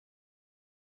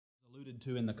alluded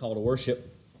to in the call to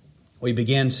worship, we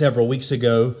began several weeks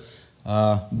ago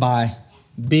by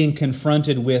being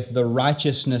confronted with the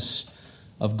righteousness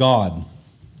of God.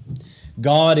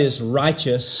 God is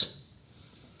righteous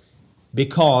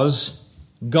because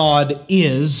God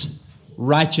is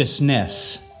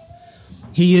righteousness.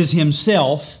 He is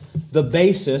Himself the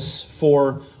basis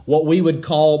for what we would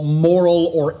call moral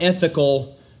or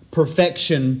ethical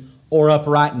perfection or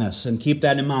uprightness. And keep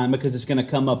that in mind because it's going to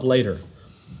come up later.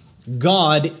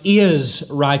 God is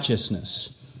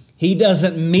righteousness. He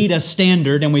doesn't meet a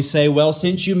standard and we say, well,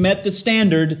 since you met the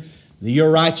standard,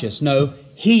 you're righteous. No,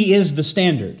 He is the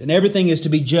standard, and everything is to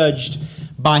be judged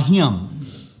by Him.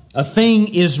 A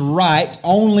thing is right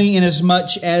only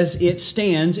inasmuch as it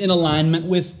stands in alignment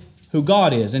with who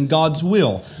God is and God's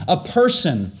will. A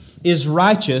person is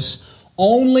righteous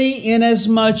only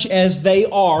inasmuch as they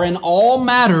are in all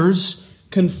matters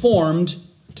conformed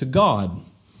to God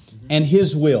and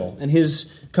His will and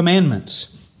His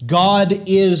commandments. God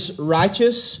is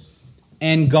righteous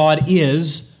and God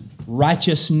is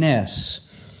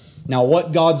righteousness. Now,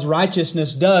 what God's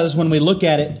righteousness does when we look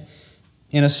at it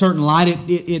in a certain light,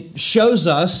 it shows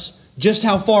us just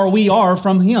how far we are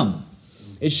from Him.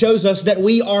 It shows us that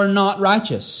we are not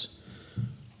righteous.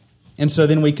 And so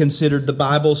then we considered the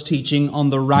Bible's teaching on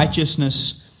the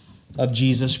righteousness of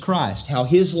Jesus Christ, how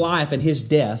His life and His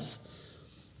death,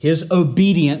 His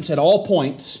obedience at all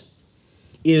points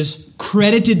is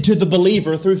credited to the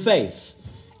believer through faith,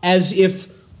 as if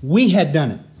we had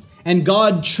done it. And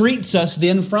God treats us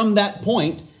then from that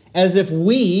point as if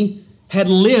we had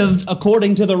lived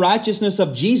according to the righteousness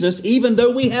of Jesus, even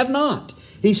though we have not.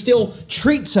 He still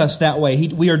treats us that way.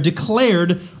 We are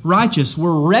declared righteous.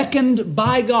 We're reckoned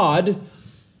by God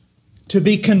to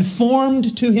be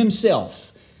conformed to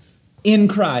Himself in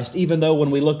Christ, even though when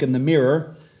we look in the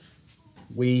mirror,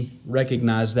 we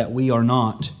recognize that we are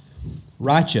not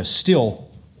righteous, still,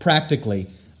 practically,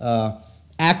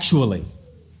 actually.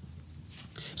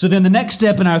 So then the next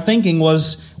step in our thinking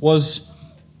was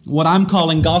what I'm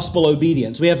calling gospel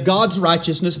obedience. We have God's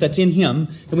righteousness that's in Him,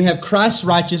 then we have Christ's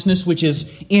righteousness which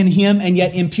is in Him and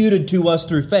yet imputed to us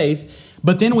through faith.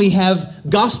 But then we have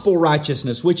gospel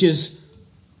righteousness, which is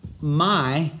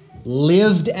my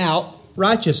lived out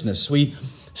righteousness. We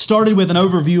started with an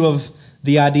overview of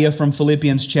the idea from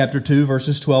Philippians chapter 2,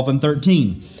 verses 12 and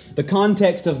 13. The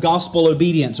context of gospel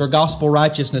obedience or gospel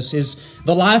righteousness is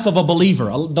the life of a believer,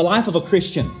 the life of a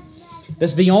Christian.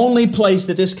 That's the only place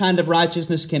that this kind of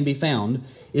righteousness can be found,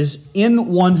 is in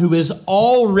one who is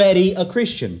already a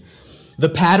Christian. The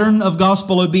pattern of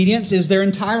gospel obedience is their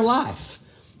entire life,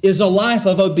 is a life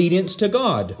of obedience to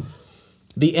God.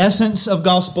 The essence of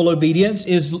gospel obedience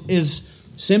is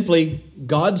simply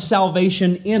God's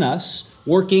salvation in us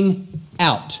working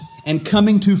out and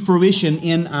coming to fruition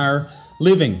in our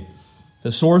living.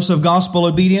 The source of gospel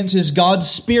obedience is God's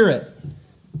Spirit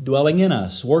dwelling in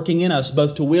us, working in us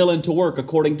both to will and to work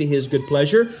according to His good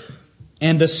pleasure.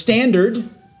 And the standard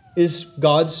is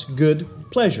God's good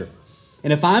pleasure.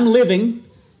 And if I'm living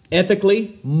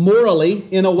ethically, morally,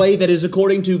 in a way that is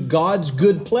according to God's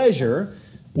good pleasure,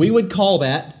 we would call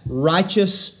that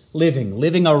righteous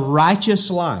living a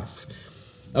righteous life.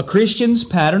 A Christian's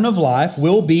pattern of life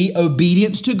will be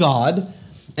obedience to God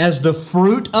as the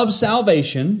fruit of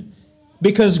salvation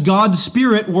because God's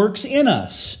Spirit works in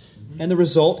us. And the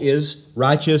result is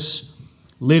righteous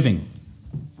living.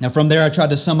 Now from there I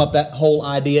tried to sum up that whole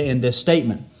idea in this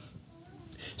statement.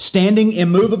 Standing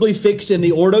immovably fixed in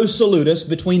the ordo salutis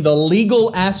between the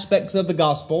legal aspects of the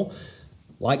gospel,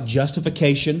 like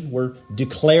justification, we're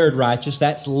declared righteous,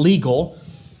 that's legal.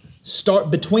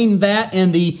 Start between that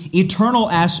and the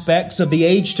eternal aspects of the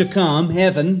age to come,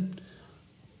 heaven,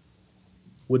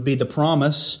 would be the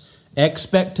promise,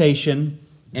 expectation,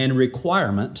 and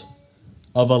requirement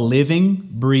of a living,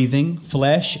 breathing,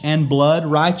 flesh and blood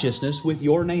righteousness with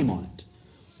your name on it.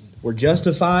 We're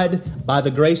justified by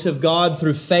the grace of God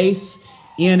through faith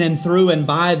in and through and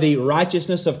by the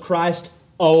righteousness of Christ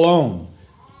alone.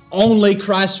 Only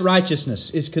Christ's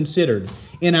righteousness is considered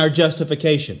in our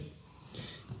justification.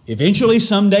 Eventually,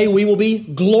 someday, we will be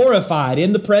glorified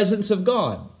in the presence of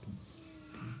God.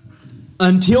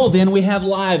 Until then, we have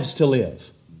lives to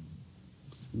live.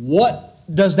 What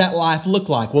does that life look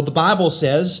like? Well, the Bible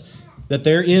says that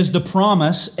there is the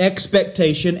promise,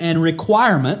 expectation, and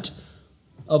requirement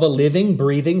of a living,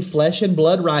 breathing, flesh and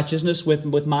blood righteousness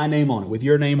with my name on it, with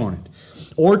your name on it.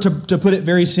 Or to put it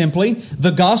very simply,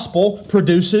 the gospel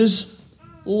produces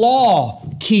law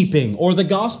keeping, or the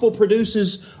gospel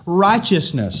produces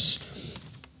righteousness.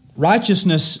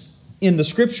 Righteousness in the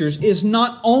Scriptures is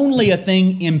not only a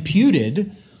thing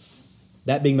imputed,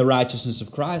 that being the righteousness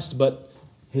of Christ, but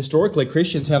historically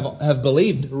Christians have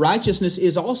believed righteousness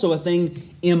is also a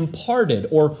thing imparted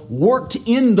or worked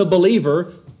in the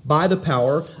believer by the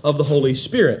power of the Holy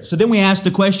Spirit. So then we ask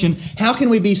the question, how can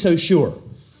we be so sure?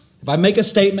 If I make a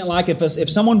statement like if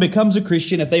someone becomes a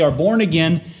Christian, if they are born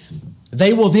again,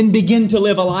 they will then begin to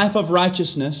live a life of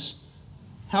righteousness.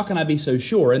 How can I be so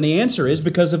sure? And the answer is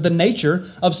because of the nature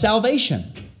of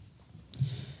salvation.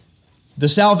 The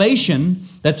salvation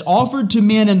that's offered to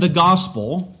men in the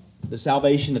gospel, the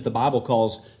salvation that the Bible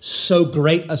calls so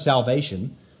great a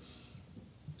salvation,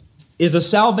 is a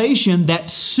salvation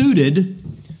that's suited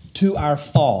to our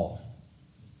fall.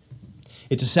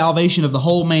 It's a salvation of the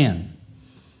whole man.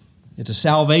 It's a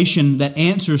salvation that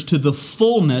answers to the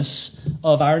fullness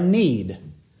of our need.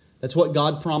 That's what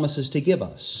God promises to give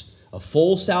us. A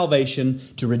full salvation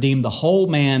to redeem the whole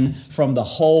man from the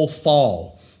whole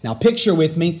fall. Now picture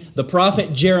with me the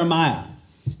prophet Jeremiah,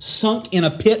 sunk in a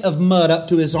pit of mud up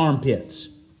to his armpits.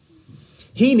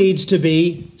 He needs to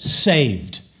be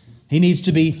saved. He needs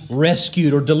to be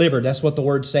rescued or delivered. That's what the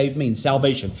word saved means,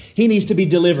 salvation. He needs to be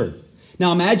delivered.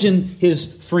 Now imagine his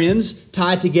friends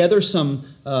tied together some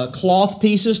cloth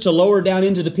pieces to lower down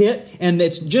into the pit, and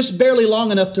it's just barely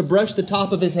long enough to brush the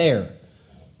top of his hair.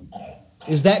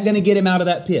 Is that going to get him out of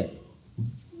that pit?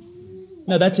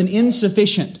 No, that's an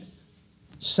insufficient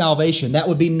salvation. That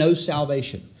would be no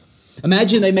salvation.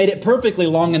 Imagine they made it perfectly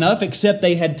long enough, except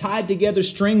they had tied together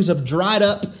strings of dried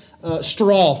up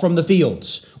straw from the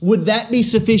fields. Would that be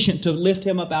sufficient to lift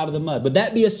him up out of the mud? Would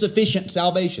that be a sufficient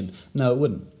salvation? No, it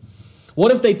wouldn't.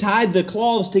 What if they tied the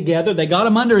cloths together, they got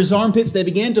him under his armpits, they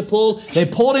began to pull, they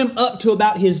pulled him up to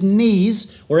about his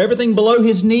knees, where everything below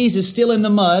his knees is still in the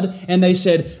mud, and they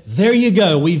said, there you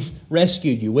go, we've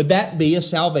rescued you. Would that be a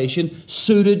salvation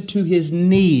suited to his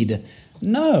need?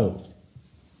 No.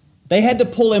 They had to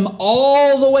pull him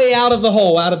all the way out of the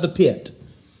hole, out of the pit.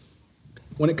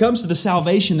 When it comes to the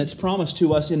salvation that's promised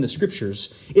to us in the Scriptures,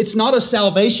 it's not a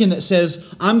salvation that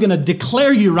says, I'm going to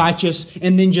declare you righteous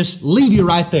and then just leave you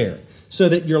right there, so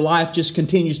that your life just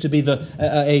continues to be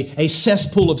a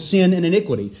cesspool of sin and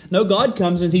iniquity. No, God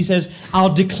comes and He says,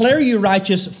 I'll declare you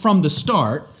righteous from the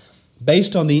start,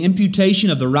 based on the imputation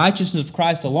of the righteousness of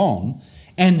Christ alone,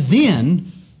 and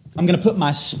then I'm going to put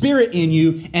my Spirit in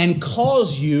you and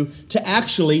cause you to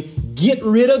actually get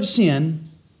rid of sin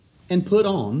and put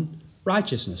on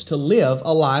righteousness, to live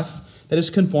a life that is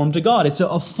conformed to God. It's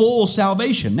a full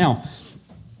salvation. Now,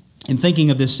 in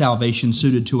thinking of this salvation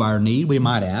suited to our need, we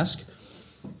might ask,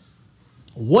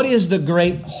 what is the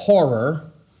great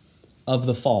horror of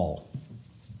the fall?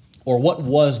 Or what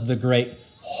was the great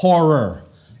horror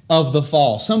of the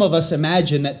fall? Some of us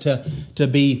imagine that to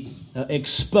be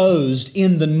exposed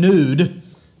in the nude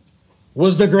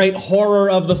was the great horror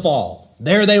of the fall.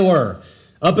 There they were.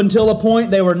 Up until a point,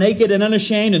 they were naked and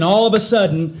unashamed, and all of a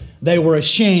sudden, they were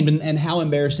ashamed. And how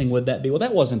embarrassing would that be? Well,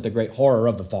 that wasn't the great horror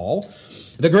of the fall.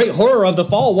 The great horror of the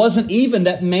fall wasn't even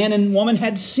that man and woman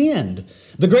had sinned.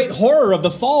 The great horror of the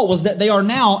fall was that they are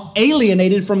now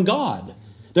alienated from God.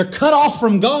 They're cut off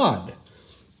from God.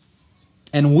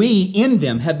 And we in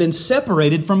them have been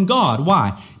separated from God.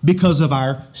 Why? Because of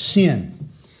our sin.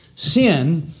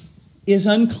 Sin is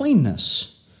uncleanness.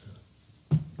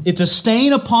 It's a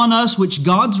stain upon us which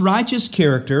God's righteous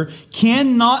character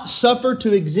cannot suffer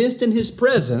to exist in His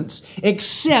presence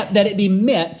except that it be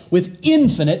met with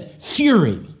infinite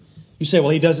fury. You say,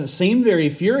 well, He doesn't seem very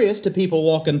furious to people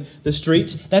walking the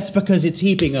streets. That's because it's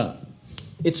heaping up.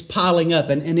 It's piling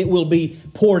up, and it will be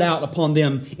poured out upon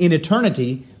them in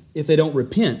eternity if they don't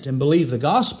repent and believe the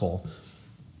gospel.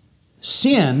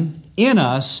 Sin in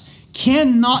us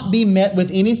cannot be met with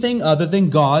anything other than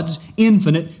God's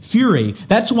infinite fury.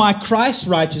 That's why Christ's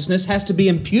righteousness has to be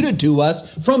imputed to us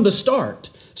from the start,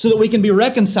 so that we can be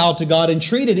reconciled to God and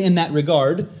treated in that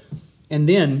regard, and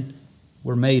then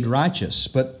we're made righteous.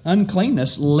 But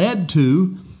uncleanness led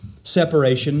to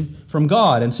separation from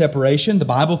God. And separation, the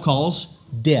Bible calls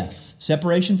death.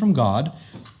 Separation from God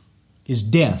is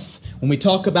death. When we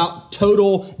talk about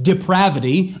total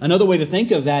depravity, another way to think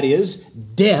of that is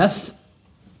death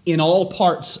in all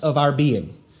parts of our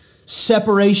being.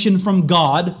 Separation from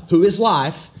God, who is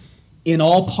life, in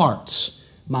all parts.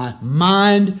 My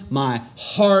mind, my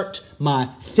heart, my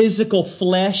physical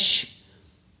flesh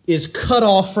is cut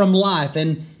off from life,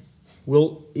 and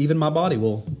even my body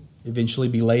will eventually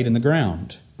be laid in the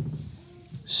ground.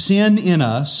 Sin in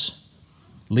us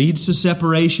leads to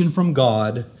separation from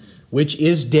God, which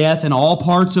is death in all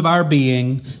parts of our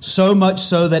being, so much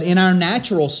so that in our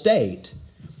natural state,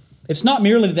 it's not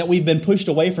merely that we've been pushed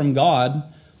away from God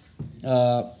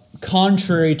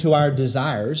contrary to our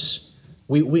desires.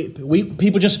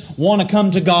 People just want to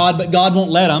come to God, but God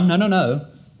won't let them. No.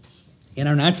 In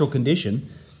our natural condition,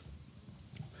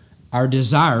 our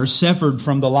desires, severed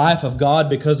from the life of God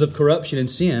because of corruption and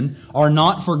sin, are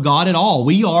not for God at all.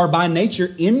 We are by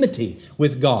nature enmity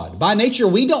with God. By nature,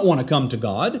 we don't want to come to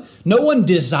God. No one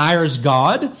desires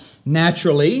God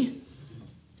naturally.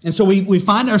 And so we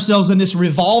find ourselves in this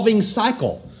revolving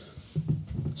cycle.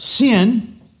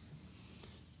 Sin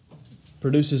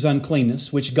produces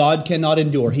uncleanness, which God cannot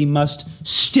endure. He must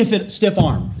stiff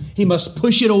arm. He must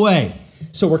push it away.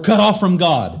 So we're cut off from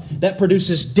God. That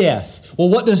produces death. Well,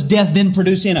 what does death then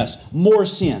produce in us? More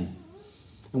sin.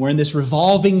 And we're in this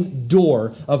revolving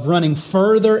door of running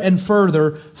further and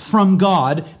further from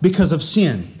God because of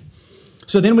sin.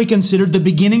 So then we considered the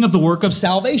beginning of the work of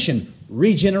salvation,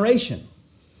 regeneration.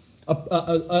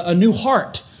 A new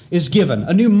heart is given.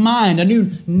 A new mind, a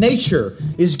new nature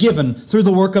is given through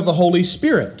the work of the Holy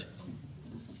Spirit.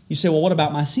 You say, well, what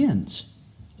about my sins?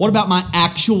 What about my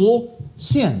actual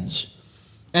sins?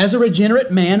 As a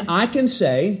regenerate man, I can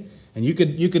say, and you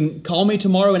can call me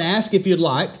tomorrow and ask if you'd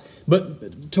like,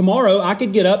 but tomorrow I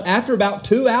could get up after about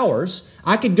 2 hours.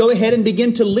 I could go ahead and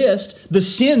begin to list the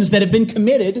sins that have been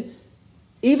committed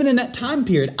even in that time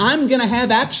period. I'm going to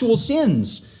have actual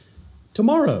sins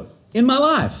tomorrow in my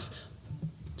life.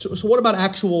 So what about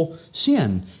actual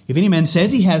sin? If any man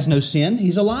says he has no sin,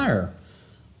 he's a liar.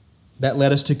 That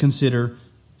led us to consider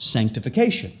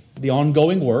sanctification, the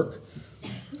ongoing work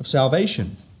of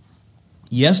salvation.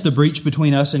 Yes, the breach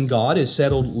between us and God is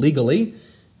settled legally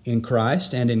in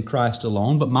Christ and in Christ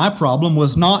alone, but my problem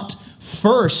was not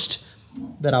first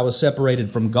that I was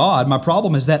separated from God. My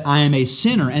problem is that I am a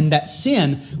sinner, and that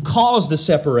sin caused the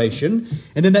separation,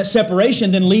 and then that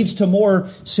separation then leads to more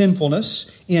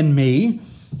sinfulness in me.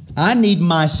 I need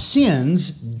my sins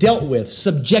dealt with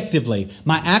subjectively.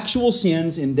 My actual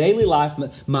sins in daily life,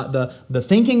 the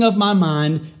thinking of my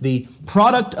mind, the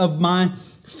product of my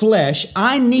flesh,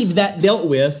 I need that dealt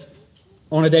with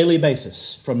on a daily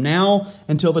basis from now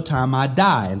until the time I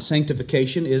die. And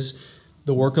sanctification is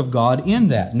the work of God in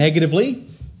that. Negatively,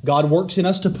 God works in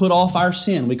us to put off our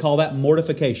sin. We call that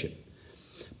mortification.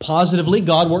 Positively,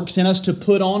 God works in us to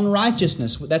put on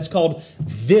righteousness. That's called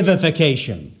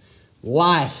vivification.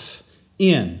 Life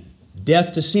in.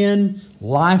 Death to sin,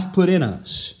 life put in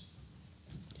us.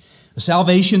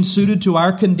 Salvation suited to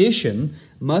our condition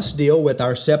must deal with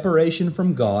our separation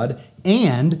from God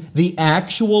and the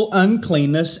actual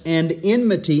uncleanness and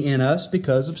enmity in us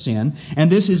because of sin.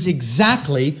 And this is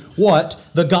exactly what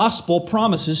the gospel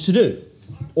promises to do,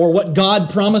 or what God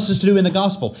promises to do in the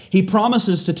gospel. He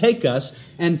promises to take us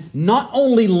and not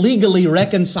only legally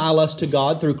reconcile us to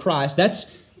God through Christ,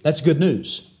 that's good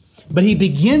news, but He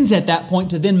begins at that point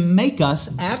to then make us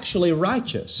actually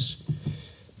righteous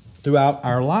throughout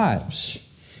our lives.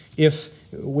 If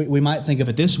we might think of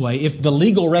it this way: if the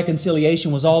legal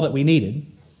reconciliation was all that we needed,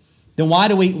 then why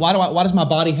does my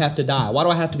body have to die? Why do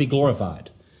I have to be glorified?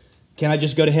 Can I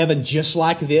just go to heaven just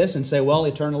like this and say, well,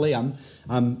 eternally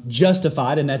I'm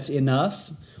justified and that's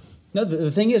enough? No,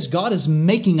 the thing is, God is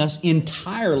making us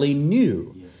entirely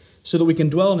new so that we can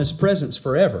dwell in His presence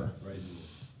forever.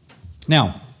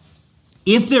 Now,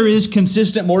 if there is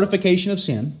consistent mortification of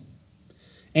sin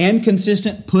and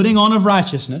consistent putting on of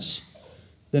righteousness,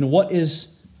 then what is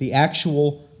the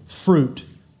actual fruit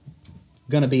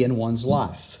going to be in one's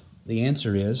life? The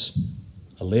answer is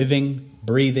a living,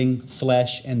 breathing,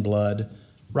 flesh and blood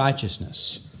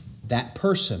righteousness. That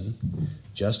person,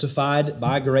 justified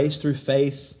by grace through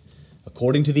faith,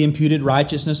 according to the imputed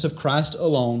righteousness of Christ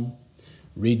alone,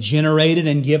 regenerated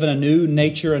and given a new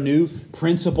nature, a new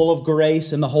principle of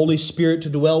grace and the Holy Spirit to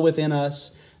dwell within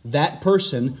us, that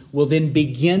person will then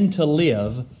begin to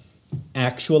live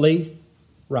actually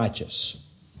righteous.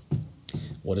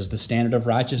 What is the standard of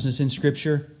righteousness in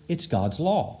Scripture? It's God's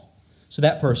law. So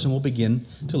that person will begin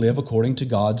to live according to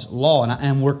God's law.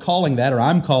 And we're calling that, or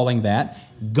I'm calling that,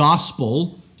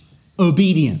 gospel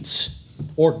obedience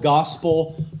or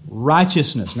gospel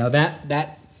righteousness. Now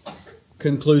that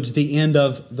concludes the end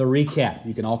of the recap.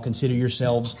 You can all consider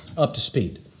yourselves up to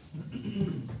speed.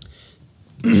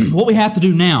 What we have to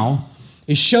do now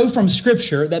is show from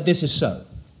Scripture that this is so.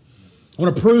 I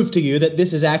want to prove to you that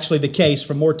this is actually the case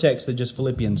from more text than just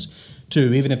Philippians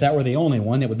 2. Even if that were the only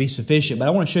one, that would be sufficient. But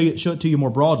I want to show it to you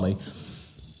more broadly.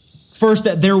 First,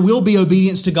 that there will be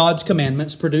obedience to God's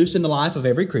commandments produced in the life of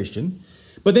every Christian.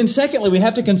 But then secondly, we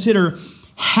have to consider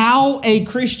how a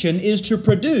Christian is to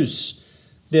produce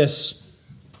this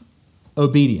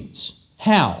obedience.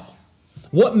 How?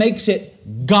 What makes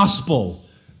it gospel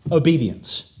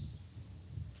obedience?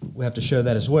 We have to show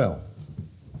that as well.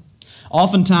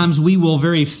 Oftentimes we will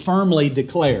very firmly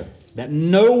declare That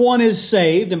no one is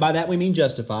saved, and by that we mean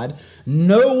justified.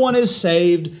 No one is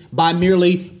saved by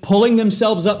merely pulling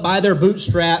themselves up by their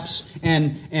bootstraps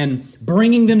and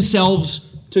bringing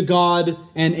themselves to God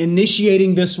and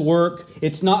initiating this work.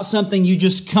 It's not something you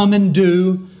just come and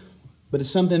do, but it's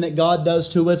something that God does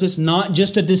to us. It's not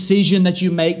just a decision that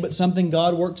you make, but something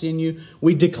God works in you.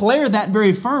 We declare that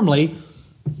very firmly,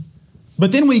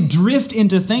 but then we drift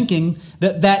into thinking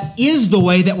that that is the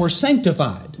way that we're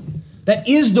sanctified. That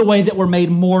is the way that we're made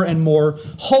more and more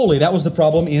holy. That was the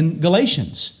problem in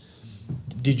Galatians.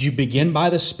 Did you begin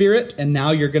by the Spirit and now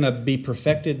you're going to be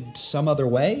perfected some other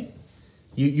way?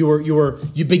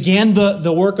 You began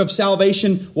the work of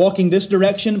salvation walking this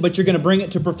direction, but you're going to bring it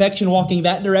to perfection walking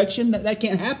that direction? That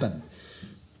can't happen.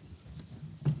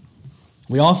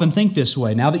 We often think this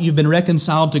way. Now that you've been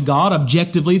reconciled to God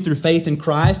objectively through faith in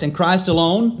Christ and Christ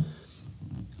alone,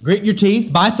 grit your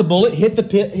teeth, bite the bullet, hit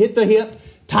the hip,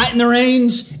 tighten the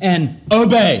reins, and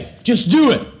obey. Just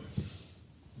do it.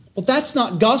 Well, that's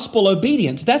not gospel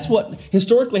obedience. That's what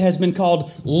historically has been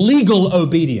called legal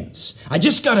obedience. I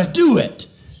just got to do it.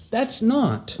 That's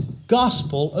not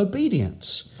gospel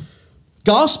obedience.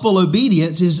 Gospel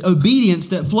obedience is obedience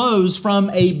that flows from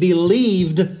a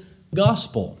believed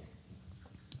gospel.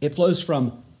 It flows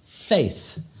from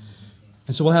faith.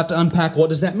 And so we'll have to unpack, what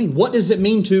does that mean? What does it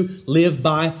mean to live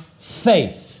by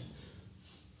faith?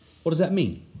 What does that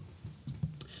mean?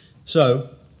 So,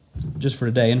 just for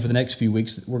today and for the next few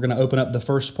weeks, we're going to open up the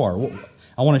first part.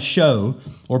 I want to show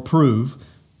or prove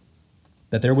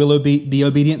that there will be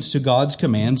obedience to God's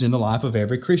commands in the life of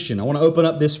every Christian. I want to open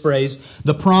up this phrase,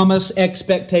 the promise,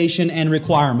 expectation, and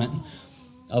requirement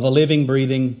of a living,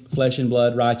 breathing, flesh and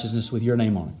blood righteousness with your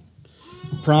name on it.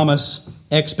 Promise,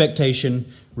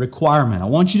 expectation, requirement. I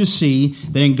want you to see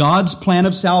that in God's plan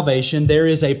of salvation, there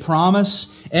is a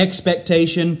promise,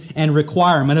 expectation, and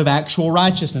requirement of actual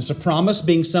righteousness. A promise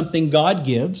being something God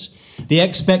gives. The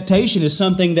expectation is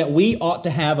something that we ought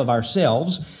to have of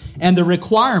ourselves. And the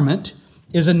requirement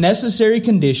is a necessary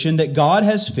condition that God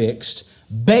has fixed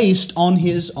based on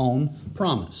His own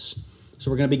promise.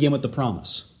 So we're going to begin with the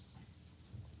promise.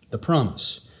 The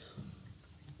promise.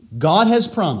 God has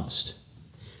promised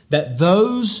that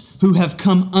those who have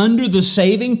come under the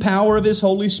saving power of His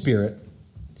Holy Spirit,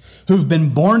 who've been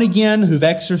born again, who've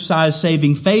exercised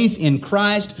saving faith in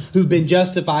Christ, who've been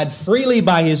justified freely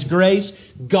by His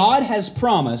grace, God has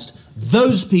promised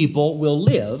those people will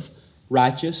live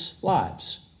righteous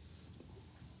lives.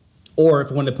 Or if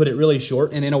we want to put it really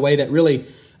short and in a way that really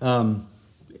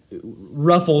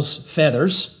ruffles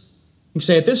feathers, you can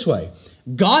say it this way.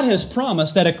 God has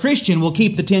promised that a Christian will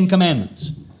keep the 10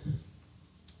 Commandments.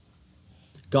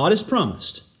 God has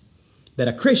promised that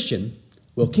a Christian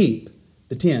will keep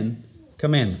the 10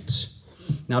 Commandments.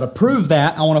 Now, to prove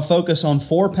that, I want to focus on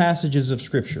 4 passages of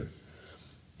Scripture.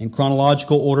 In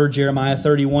chronological order, Jeremiah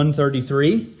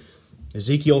 31:33,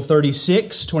 Ezekiel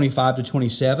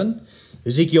 36:25-27,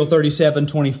 Ezekiel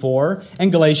 37:24,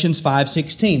 and Galatians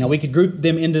 5:16. Now, we could group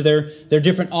them into their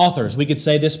different authors. We could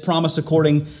say this promise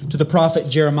according to the prophet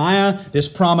Jeremiah, this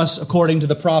promise according to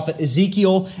the prophet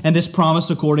Ezekiel, and this promise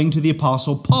according to the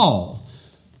apostle Paul.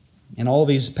 And all of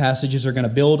these passages are going to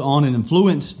build on and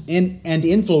influence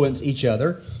each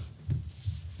other.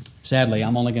 Sadly,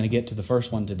 I'm only going to get to the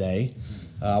first one today.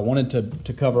 I wanted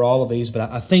to cover all of these,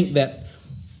 but I think that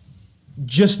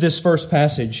just this first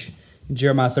passage,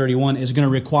 Jeremiah 31, is going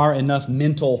to require enough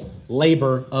mental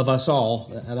labor of us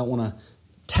all. I don't want to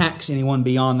tax anyone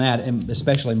beyond that, and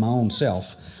especially my own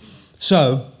self.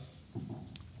 So,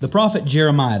 the prophet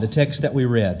Jeremiah, the text that we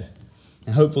read,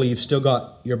 and hopefully you've still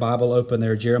got your Bible open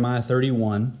there, Jeremiah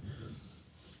 31,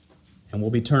 and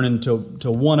we'll be turning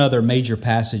to one other major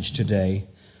passage today.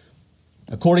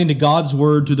 According to God's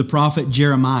word to the prophet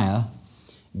Jeremiah,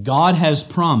 God has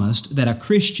promised that a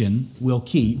Christian will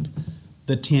keep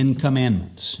the 10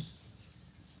 Commandments.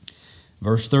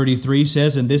 Verse 33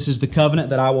 says, "And this is the covenant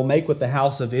that I will make with the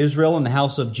house of Israel and the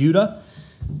house of Judah,"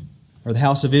 or the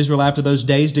house of Israel after those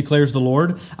days, declares the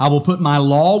Lord. "I will put my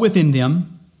law within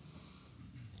them,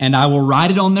 and I will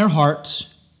write it on their hearts,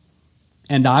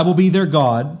 and I will be their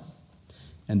God,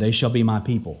 and they shall be my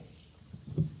people."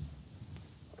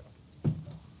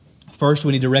 First,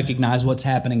 we need to recognize what's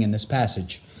happening in this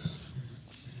passage.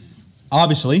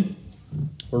 Obviously,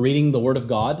 we're reading the Word of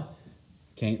God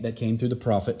that came through the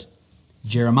prophet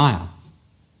Jeremiah.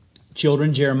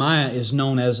 Children, Jeremiah is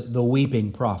known as the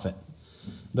weeping prophet,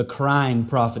 the crying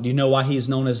prophet. Do you know why he's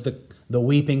known as the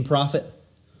weeping prophet?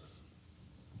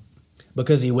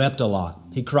 Because he wept a lot.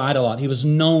 He cried a lot. He was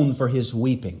known for his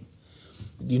weeping.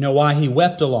 Do you know why he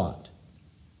wept a lot?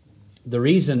 The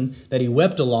reason that he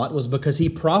wept a lot was because he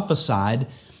prophesied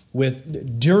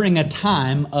during a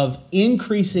time of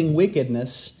increasing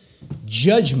wickedness,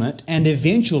 judgment, and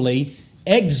eventually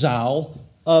exile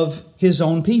of his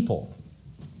own people.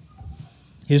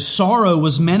 His sorrow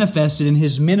was manifested in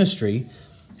his ministry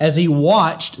as he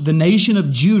watched the nation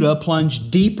of Judah plunge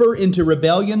deeper into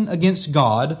rebellion against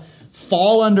God,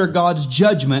 fall under God's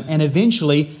judgment, and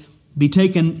eventually be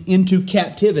taken into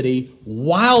captivity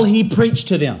while he preached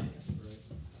to them.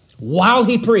 While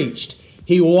he preached,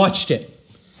 he watched it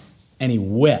and he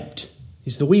wept.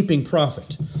 He's the weeping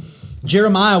prophet.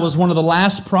 Jeremiah was one of the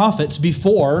last prophets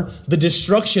before the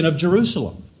destruction of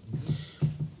Jerusalem.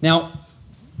 Now,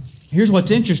 here's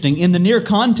what's interesting. In the near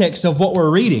context of what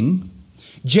we're reading,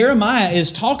 Jeremiah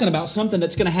is talking about something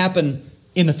that's going to happen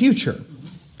in the future,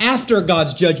 after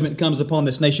God's judgment comes upon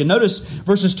this nation. Notice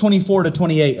verses 24 to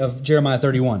 28 of Jeremiah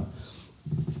 31.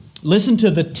 Listen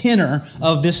to the tenor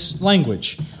of this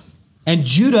language. And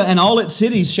Judah and all its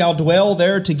cities shall dwell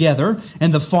there together,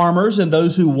 and the farmers and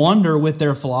those who wander with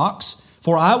their flocks.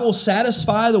 For I will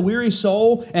satisfy the weary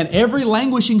soul, and every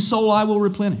languishing soul I will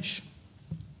replenish.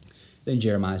 Then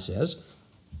Jeremiah says,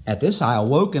 At this I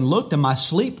awoke and looked, and my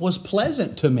sleep was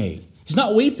pleasant to me. He's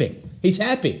not weeping. He's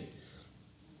happy.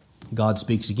 God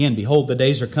speaks again. Behold, the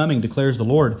days are coming, declares the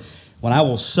Lord, when I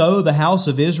will sow the house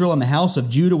of Israel and the house of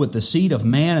Judah with the seed of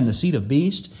man and the seed of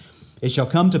beast. It shall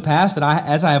come to pass that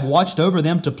as I have watched over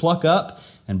them to pluck up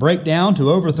and break down,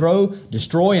 to overthrow,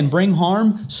 destroy, and bring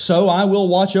harm, so I will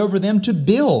watch over them to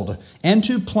build and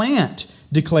to plant,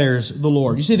 declares the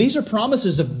Lord. You see, these are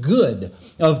promises of good,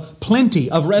 of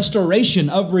plenty, of restoration,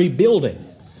 of rebuilding.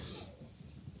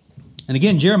 And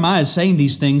again, Jeremiah is saying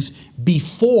these things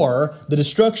before the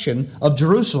destruction of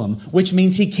Jerusalem, which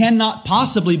means he cannot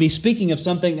possibly be speaking of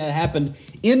something that happened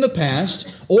in the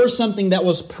past or something that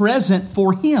was present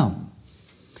for him.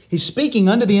 He's speaking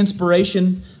under the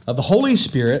inspiration of the Holy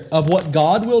Spirit of what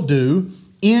God will do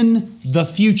in the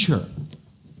future.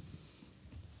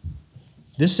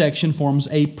 This section forms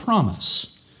a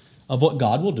promise of what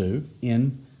God will do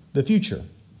in the future.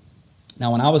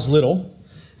 Now, when I was little,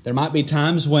 there might be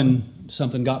times when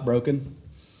something got broken,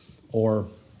 or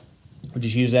we'll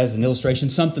just use it as an illustration,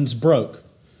 something's broke.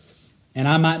 And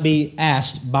I might be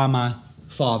asked by my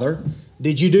father,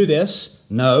 did you do this?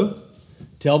 No.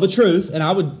 Tell the truth. And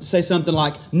I would say something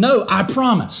like, no, I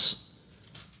promise.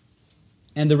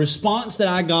 And the response that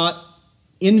I got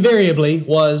invariably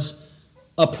was,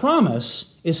 a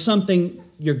promise is something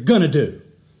you're going to do.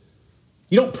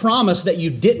 You don't promise that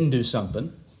you didn't do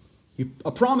something.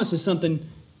 A promise is something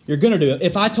you're going to do.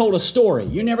 If I told a story,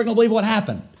 you're never going to believe what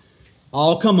happened.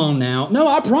 Oh, come on now. No,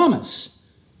 I promise.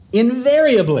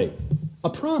 Invariably, a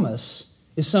promise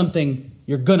is something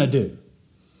you're going to do.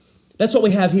 That's what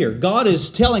we have here. God is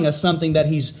telling us something that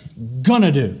He's going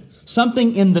to do.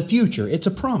 Something in the future. It's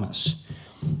a promise.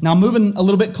 Now, moving a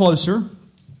little bit closer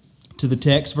to the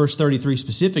text, verse 33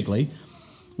 specifically,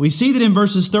 we see that in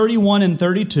verses 31 and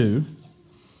 32,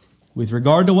 with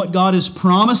regard to what God is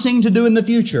promising to do in the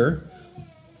future,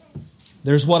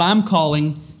 there's what I'm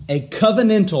calling a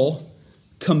covenantal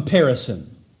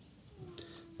comparison.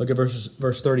 Look at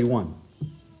verse 31.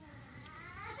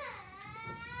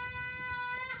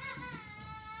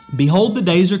 Behold, the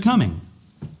days are coming,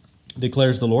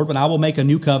 declares the Lord, when I will make a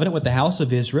new covenant with the house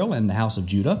of Israel and the house of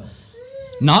Judah,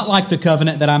 not like the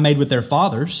covenant that I made with their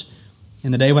fathers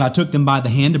in the day when I took them by the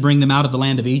hand to bring them out of the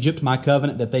land of Egypt, my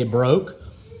covenant that they broke,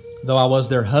 though I was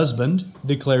their husband,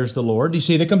 declares the Lord. Do you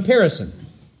see the comparison?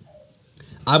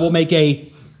 I will make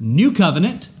a new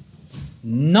covenant,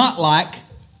 not like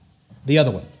the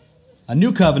other one. A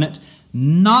new covenant,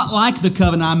 not like the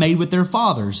covenant I made with their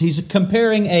fathers. He's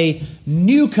comparing a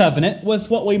new covenant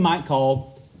with what we might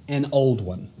call an old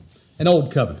one, an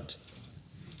old covenant.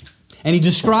 And he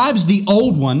describes the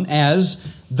old one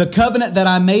as the covenant that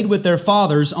I made with their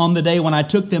fathers on the day when I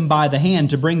took them by the hand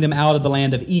to bring them out of the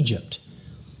land of Egypt.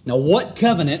 Now, what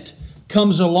covenant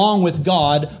comes along with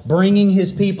God bringing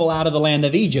His people out of the land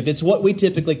of Egypt? It's what we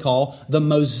typically call the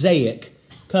Mosaic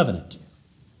covenant.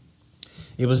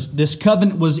 This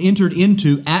covenant was entered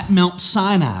into at Mount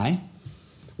Sinai,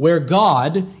 where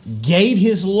God gave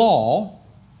His law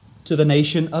to the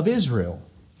nation of Israel.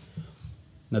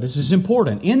 Now, this is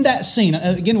important. In that scene,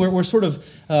 again, we're sort of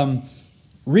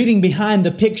reading behind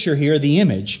the picture here, the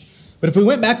image. But if we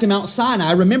went back to Mount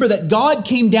Sinai, remember that God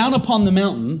came down upon the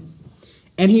mountain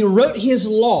and He wrote His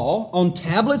law on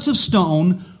tablets of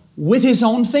stone with His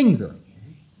own finger.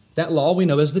 That law we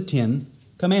know as the 10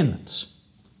 Commandments.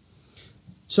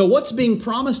 So what's being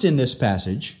promised in this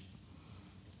passage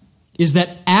is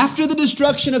that after the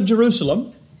destruction of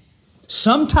Jerusalem,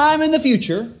 sometime in the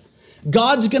future,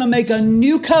 God's going to make a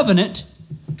new covenant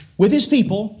with His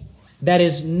people that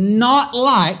is not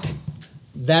like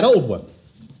that old one.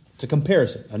 It's a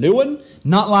comparison. A new one,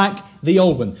 not like the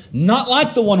old one. Not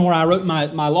like the one where I wrote my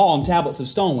law on tablets of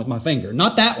stone with my finger.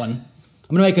 Not that one.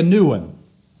 I'm going to make a new one.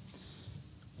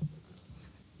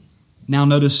 Now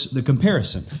notice the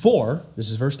comparison. For, this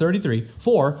is verse 33,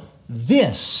 for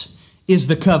this is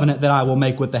the covenant that I will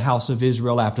make with the house of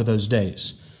Israel after those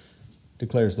days,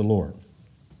 declares the Lord.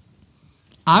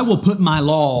 I will put my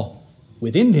law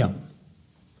within them,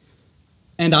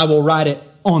 and I will write it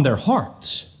on their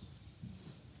hearts.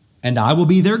 And I will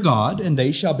be their God, and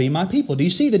they shall be my people. Do you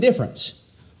see the difference?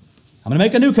 I'm going to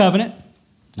make a new covenant,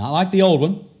 not like the old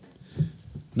one,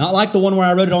 not like the one where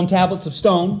I wrote it on tablets of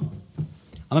stone.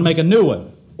 I'm going to make a new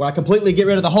one where I completely get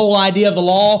rid of the whole idea of the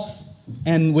law,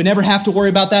 and we never have to worry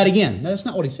about that again. No, that's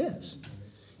not what he says.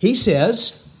 He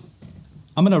says,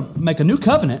 I'm going to make a new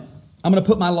covenant. I'm going to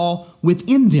put my law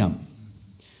within them.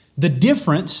 The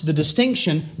difference, the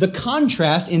distinction, the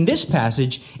contrast in this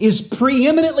passage is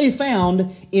preeminently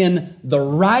found in the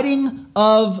writing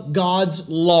of God's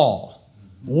law.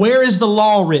 Where is the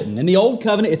law written? In the old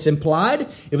covenant, it's implied.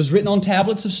 It was written on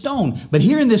tablets of stone. But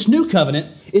here in this new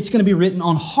covenant, it's going to be written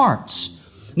on hearts.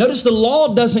 Notice the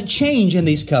law doesn't change in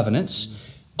these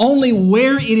covenants. Only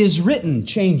where it is written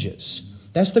changes.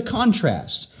 That's the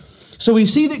contrast. So we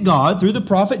see that God, through the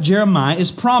prophet Jeremiah,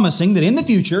 is promising that in the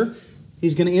future,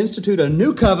 He's going to institute a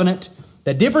new covenant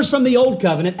that differs from the old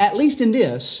covenant, at least in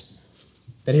this,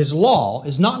 that His law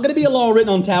is not going to be a law written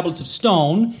on tablets of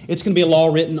stone. It's going to be a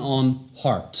law written on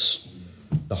hearts,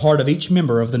 the heart of each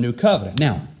member of the new covenant.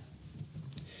 Now,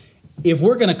 if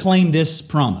we're going to claim this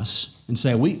promise and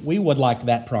say, we would like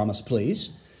that promise,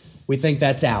 please, we think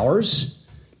that's ours,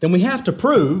 then we have to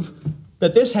prove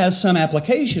that this has some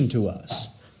application to us.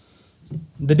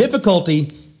 The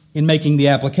difficulty in making the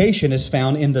application is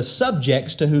found in the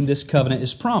subjects to whom this covenant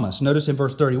is promised. Notice in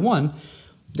verse 31,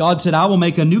 God said, I will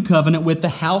make a new covenant with the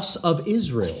house of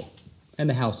Israel and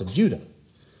the house of Judah.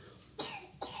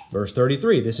 Verse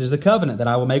 33, this is the covenant that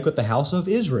I will make with the house of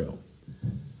Israel.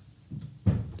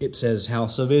 It says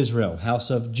house of Israel, house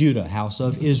of Judah, house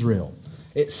of Israel.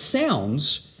 It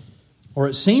sounds, or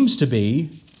it seems to be,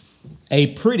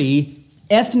 a pretty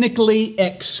ethnically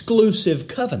exclusive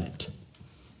covenant.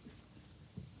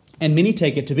 And many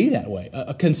take it to be that way.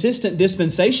 A consistent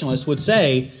dispensationalist would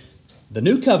say, the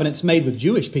new covenant's made with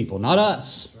Jewish people, not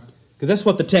us. Because that's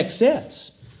what the text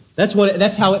says.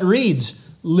 That's how it reads,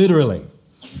 literally.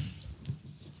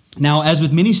 Now, as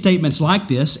with many statements like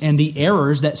this and the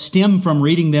errors that stem from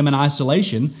reading them in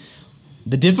isolation,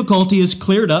 the difficulty is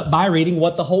cleared up by reading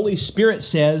what the Holy Spirit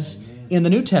says in the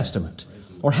New Testament,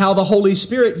 or how the Holy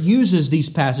Spirit uses these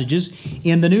passages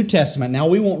in the New Testament. Now,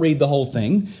 we won't read the whole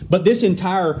thing, but this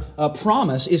entire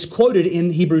promise is quoted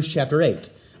in Hebrews chapter 8.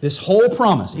 This whole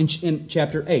promise in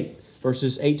chapter 8,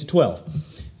 verses 8 to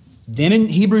 12. Then in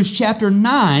Hebrews chapter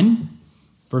 9,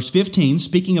 verse 15,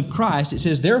 speaking of Christ, it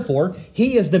says, therefore,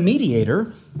 He is the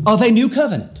mediator of a new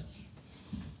covenant.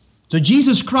 So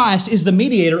Jesus Christ is the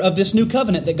mediator of this new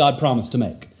covenant that God promised to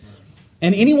make.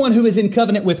 And anyone who is in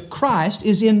covenant with Christ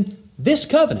is in this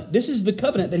covenant. This is the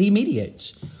covenant that He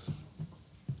mediates.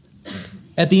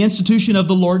 At the institution of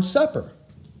the Lord's Supper,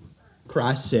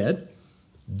 Christ said,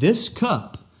 this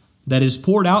cup that is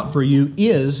poured out for you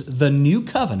is the new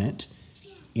covenant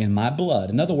in my blood.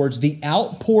 In other words, the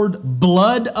outpoured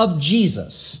blood of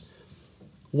Jesus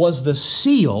was the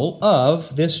seal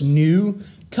of this new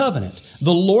covenant.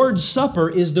 The Lord's Supper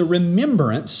is the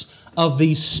remembrance of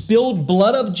the spilled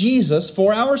blood of Jesus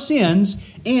for our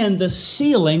sins and the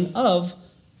sealing of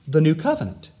the new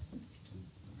covenant.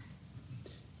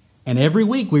 And every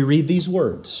week we read these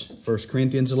words, 1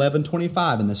 Corinthians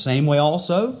 11:25. In the same way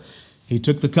also, He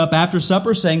took the cup after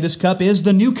supper, saying, this cup is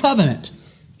the new covenant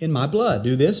in my blood.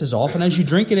 Do this as often as you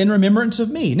drink it in remembrance of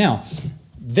me. Now,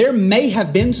 there may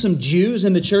have been some Jews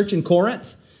in the church in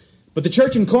Corinth, but the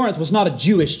church in Corinth was not a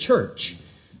Jewish church.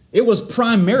 It was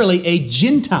primarily a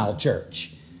Gentile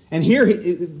church. And here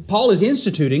Paul is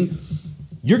instituting,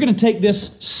 you're going to take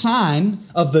this sign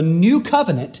of the new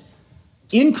covenant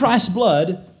in Christ's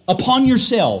blood upon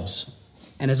yourselves.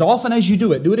 And as often as you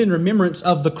do it in remembrance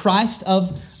of the Christ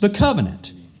of the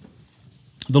covenant.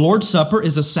 The Lord's Supper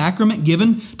is a sacrament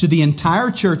given to the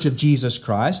entire church of Jesus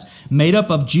Christ, made up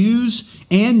of Jews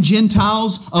and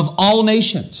Gentiles of all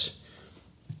nations.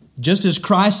 Just as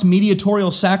Christ's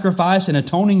mediatorial sacrifice and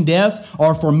atoning death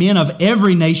are for men of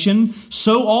every nation,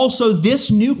 so also this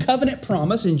new covenant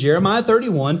promise in Jeremiah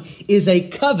 31 is a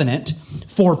covenant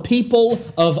for people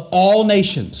of all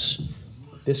nations.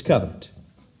 This covenant.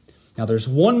 Now there's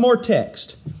one more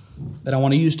text that I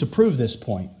want to use to prove this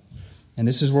point. And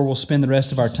this is where we'll spend the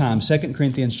rest of our time. 2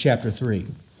 Corinthians chapter 3.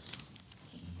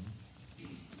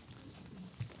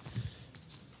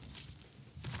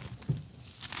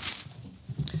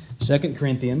 2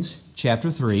 Corinthians chapter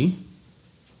 3.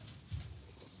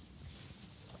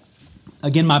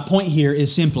 Again, my point here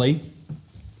is simply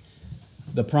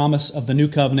the promise of the new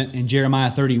covenant in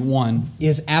Jeremiah 31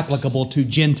 is applicable to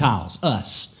Gentiles,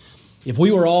 us. If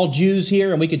we were all Jews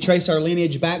here and we could trace our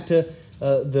lineage back to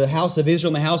the house of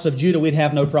Israel and the house of Judah, we'd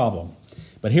have no problem.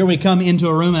 But here we come into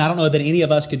a room, and I don't know that any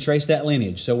of us could trace that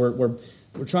lineage. So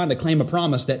we're trying to claim a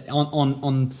promise that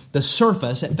on the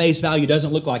surface, at face value,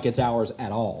 doesn't look like it's ours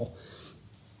at all.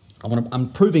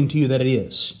 I'm proving to you that it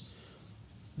is.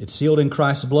 It's sealed in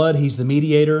Christ's blood. He's the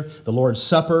mediator. The Lord's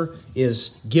Supper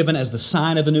is given as the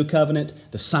sign of the new covenant.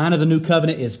 The sign of the new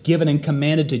covenant is given and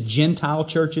commanded to Gentile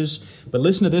churches. But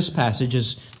listen to this passage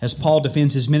as Paul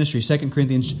defends his ministry. 2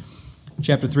 Corinthians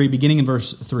chapter 3, beginning in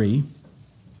verse 3.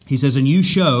 He says, "And you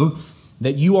show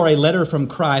that you are a letter from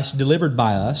Christ delivered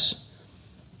by us,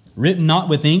 written not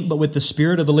with ink, but with the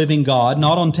Spirit of the living God,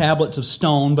 not on tablets of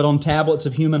stone, but on tablets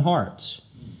of human hearts.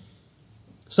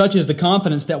 Such is the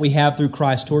confidence that we have through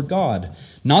Christ toward God.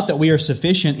 Not that we are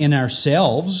sufficient in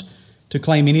ourselves to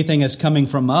claim anything as coming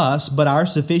from us, but our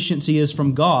sufficiency is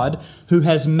from God, who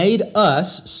has made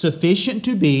us sufficient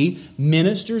to be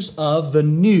ministers of the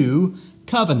new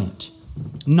covenant.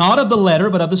 Not of the letter,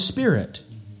 but of the Spirit.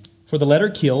 For the letter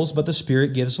kills, but the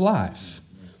Spirit gives life.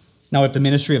 Now, if the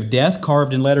ministry of death,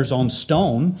 carved in letters on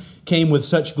stone, came with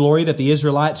such glory that the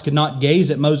Israelites could not gaze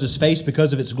at Moses' face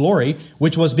because of its glory,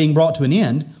 which was being brought to an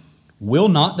end, will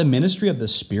not the ministry of the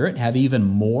Spirit have even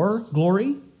more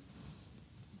glory?"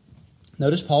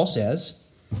 Notice Paul says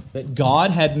that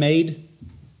God had made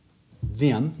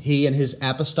them, he and his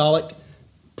apostolic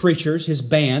preachers, his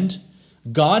band,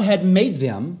 God had made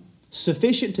them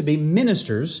sufficient to be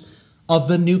ministers of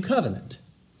the new covenant.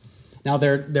 Now,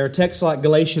 there are texts like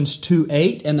Galatians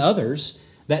 2:8 and others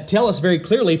that tell us very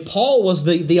clearly Paul was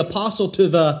the apostle to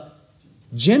the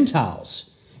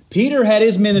Gentiles. Peter had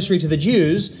his ministry to the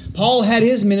Jews. Paul had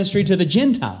his ministry to the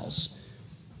Gentiles.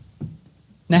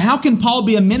 Now, how can Paul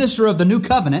be a minister of the new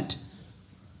covenant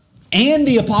and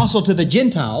the apostle to the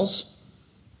Gentiles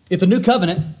if the new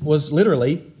covenant was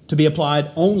literally to be applied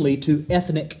only to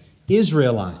ethnic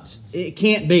Israelites? It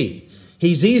can't be.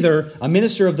 He's either a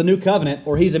minister of the new covenant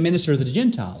or he's a minister of the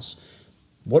Gentiles.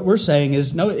 What we're saying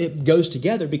is, no, it goes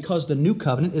together because the new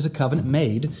covenant is a covenant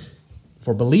made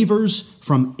for believers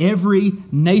from every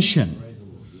nation.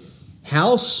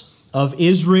 House of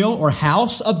Israel or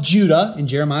house of Judah in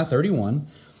Jeremiah 31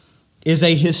 is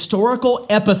a historical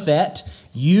epithet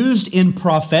used in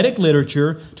prophetic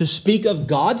literature to speak of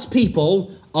God's people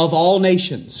of all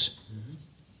nations.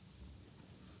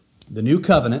 The new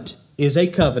covenant is a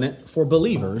covenant for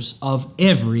believers of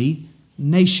every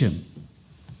nation.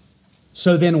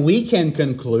 So then we can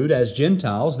conclude as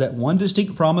Gentiles that one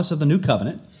distinct promise of the new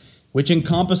covenant, which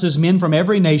encompasses men from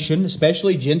every nation,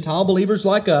 especially Gentile believers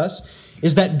like us,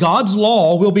 is that God's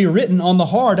law will be written on the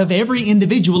heart of every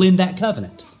individual in that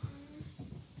covenant.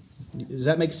 Does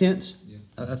that make sense?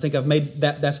 I think I've made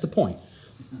that's the point.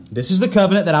 This is the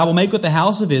covenant that I will make with the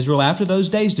house of Israel after those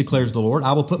days, declares the Lord.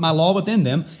 I will put my law within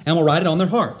them and will write it on their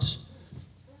hearts.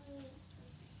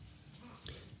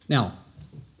 Now,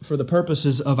 for the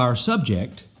purposes of our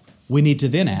subject, we need to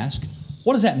then ask,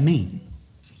 what does that mean?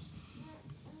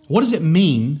 What does it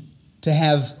mean to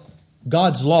have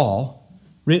God's law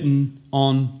written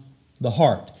on the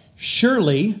heart?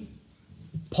 Surely,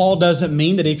 Paul doesn't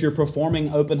mean that if you're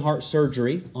performing open heart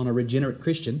surgery on a regenerate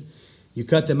Christian, you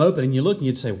cut them open and you look and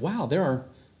you'd say, wow, there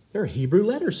are Hebrew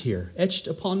letters here etched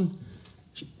upon.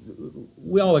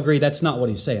 We all agree that's not what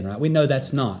he's saying, right? We know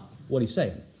that's not what he's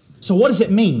saying. So what does it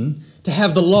mean to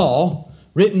have the law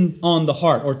written on the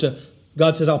heart? Or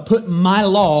God says, I'll put my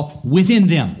law within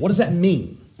them. What does that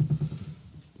mean?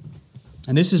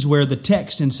 And this is where the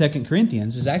text in 2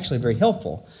 Corinthians is actually very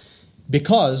helpful.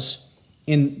 Because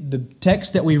in the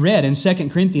text that we read in 2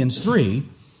 Corinthians 3,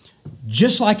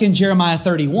 just like in Jeremiah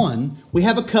 31, we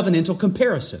have a covenantal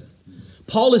comparison.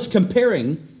 Paul is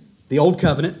comparing the old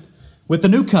covenant with the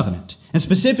new covenant. And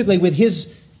specifically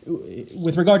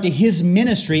with regard to his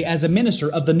ministry as a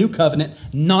minister of the new covenant,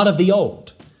 not of the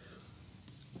old.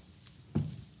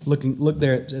 Look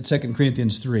there at 2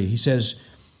 Corinthians 3. He says,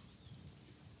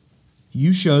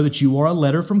 you show that you are a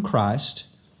letter from Christ,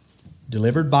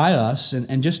 delivered by us.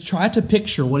 And just try to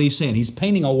picture what he's saying. He's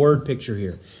painting a word picture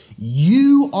here.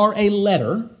 You are a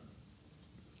letter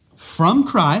from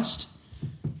Christ,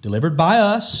 delivered by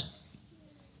us,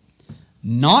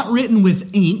 not written with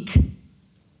ink,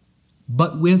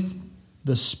 but with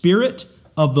the Spirit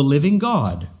of the living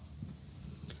God,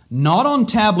 not on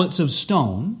tablets of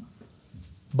stone,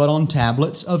 but on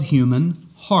tablets of human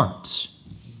hearts.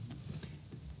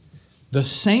 The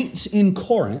saints in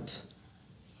Corinth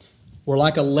were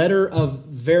like a letter of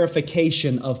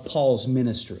verification of Paul's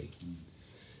ministry.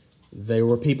 They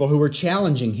were people who were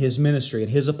challenging his ministry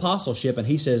and his apostleship, and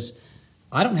he says,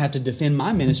 I don't have to defend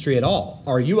my ministry at all.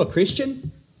 Are you a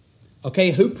Christian?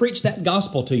 Okay, who preached that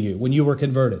gospel to you when you were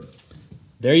converted?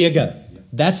 There you go.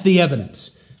 That's the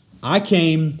evidence. I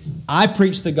came, I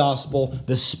preached the gospel,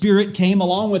 the Spirit came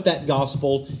along with that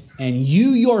gospel, and you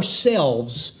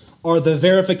yourselves are the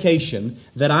verification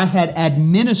that I had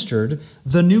administered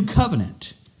the new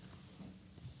covenant.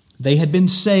 They had been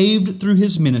saved through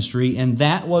his ministry, and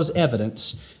that was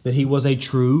evidence that he was a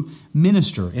true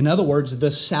minister. In other words, the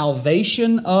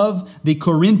salvation of the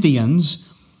Corinthians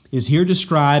is here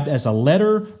described as a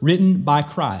letter written by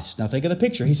Christ. Now think of the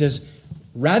picture. He says,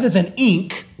 rather than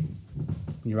ink,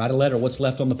 when you write a letter, what's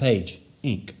left on the page?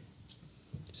 Ink.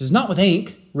 He says, not with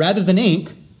ink, rather than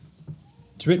ink,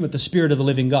 it's written with the Spirit of the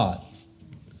living God.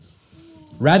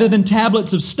 Rather than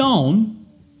tablets of stone,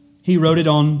 he wrote it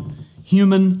on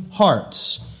human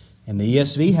hearts. And the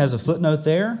ESV has a footnote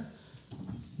there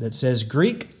that says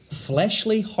Greek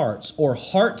fleshly hearts, or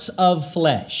hearts of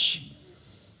flesh.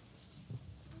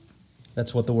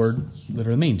 That's what the word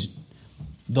literally means.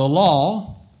 The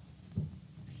law,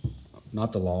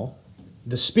 not the law,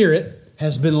 the Spirit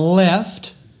has been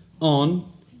left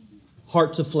on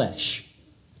hearts of flesh.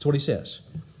 That's what he says.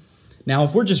 Now,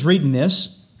 if we're just reading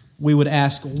this, we would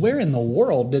ask, where in the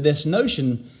world did this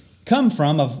notion come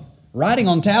from of writing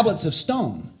on tablets of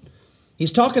stone?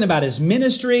 He's talking about his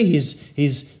ministry.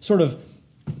 He's sort of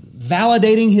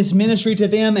validating his ministry to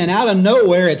them, and out of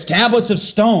nowhere, it's tablets of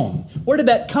stone. Where did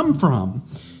that come from?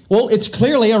 Well, it's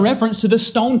clearly a reference to the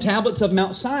stone tablets of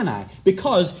Mount Sinai,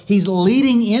 because he's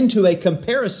leading into a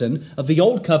comparison of the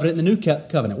Old Covenant and the New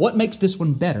Covenant. What makes this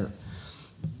one better?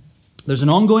 There's an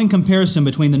ongoing comparison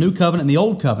between the New Covenant and the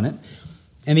Old Covenant,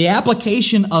 and the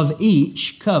application of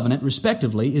each covenant,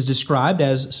 respectively, is described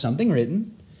as something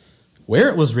written, where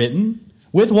it was written,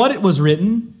 with what it was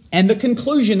written, and the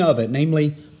conclusion of it,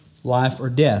 namely life or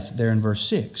death, there in verse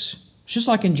 6. It's just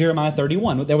like in Jeremiah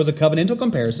 31. There was a covenantal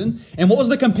comparison. And what was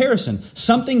the comparison?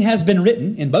 Something has been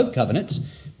written in both covenants.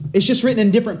 It's just written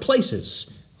in different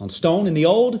places. On stone in the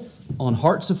old, on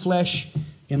hearts of flesh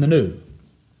in the new.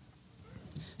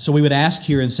 So we would ask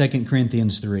here in 2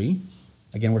 Corinthians 3,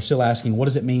 again, we're still asking, what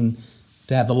does it mean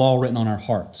to have the law written on our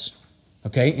hearts?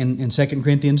 Okay, in 2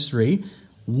 Corinthians 3,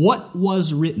 what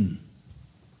was written?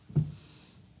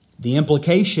 The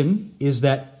implication is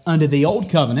that under the old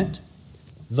covenant,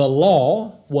 the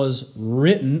law was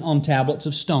written on tablets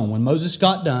of stone. When Moses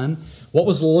got done, what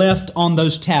was left on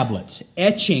those tablets?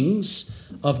 Etchings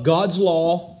of God's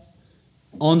law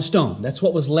on stone. That's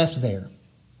what was left there.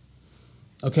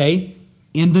 Okay?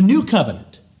 In the new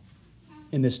covenant,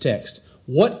 in this text,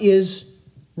 what is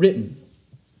written?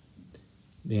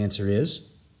 The answer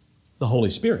is the Holy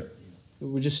Spirit.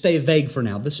 We'll just stay vague for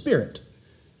now. The Spirit.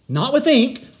 Not with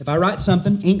ink. If I write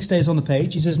something, ink stays on the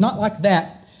page. He says, not like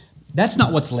that. That's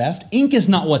not what's left. Ink is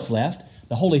not what's left.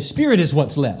 The Holy Spirit is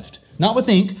what's left. Not with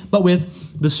ink, but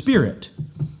with the Spirit.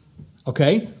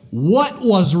 Okay? What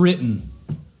was written?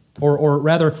 Or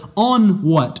rather, on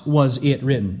what was it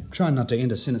written? I'm trying not to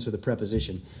end a sentence with a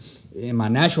preposition. In my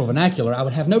natural vernacular, I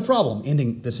would have no problem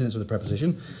ending the sentence with a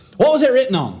preposition. What was it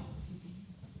written on?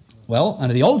 Well,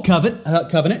 under the old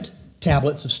covenant,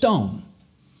 tablets of stone.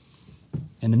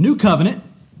 In the new covenant,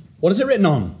 what is it written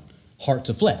on? Hearts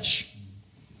of flesh.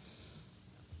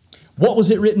 What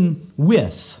was it written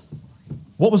with?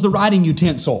 What was the writing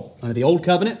utensil? Under the old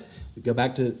covenant, we go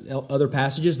back to other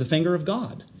passages, the finger of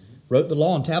God wrote the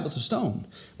law on tablets of stone.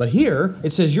 But here,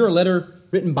 it says you're a letter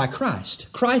written by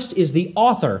Christ. Christ is the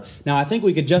author. Now, I think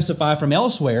we could justify from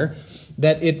elsewhere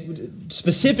that it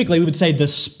specifically, we would say the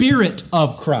Spirit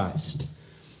of Christ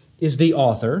is the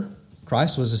author.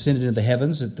 Christ was ascended into the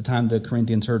heavens at the time the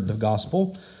Corinthians heard the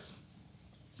gospel.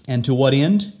 And to what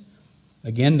end?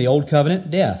 Again, the old covenant,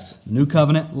 death. New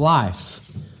covenant, life.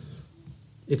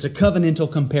 It's a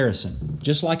covenantal comparison.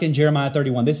 Just like in Jeremiah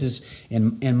 31. This is,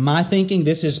 in my thinking,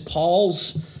 this is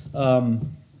Paul's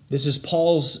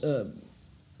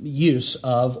use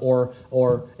of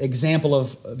or example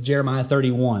of Jeremiah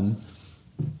 31,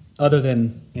 other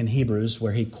than in Hebrews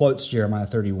where he quotes Jeremiah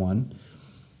 31.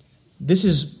 This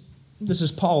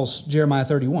is Paul's Jeremiah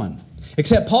 31.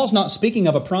 Except Paul's not speaking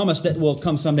of a promise that will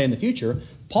come someday in the future.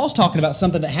 Paul's talking about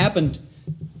something that happened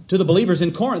to the believers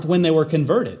in Corinth when they were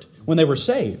converted, when they were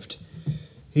saved.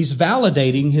 He's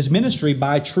validating his ministry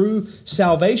by true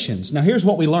salvations. Now here's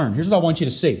what we learn. Here's what I want you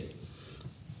to see.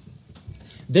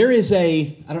 There is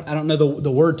I don't know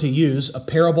the word to use, a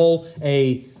parable,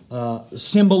 a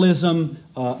symbolism,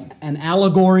 an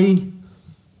allegory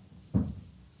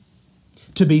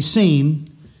to be seen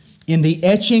in the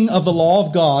etching of the law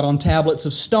of God on tablets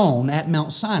of stone at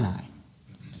Mount Sinai.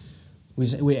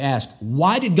 We ask,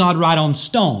 why did God write on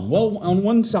stone? Well, on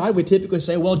one side we typically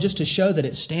say, well, just to show that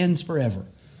it stands forever.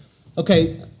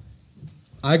 Okay,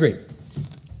 I agree.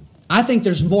 I think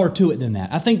there's more to it than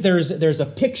that. I think there's a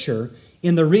picture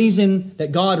in the reason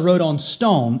that God wrote on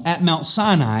stone at Mount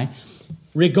Sinai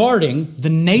regarding the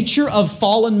nature of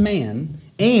fallen man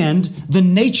and the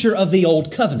nature of the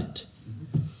old covenant.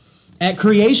 At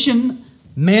creation,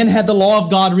 man had the law of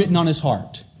God written on his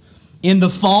heart. In the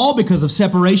fall, because of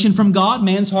separation from God,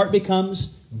 man's heart becomes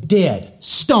dead,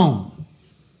 stone.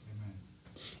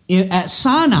 At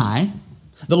Sinai,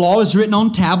 the law is written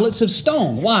on tablets of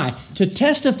stone. Why? To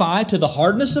testify to the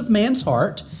hardness of man's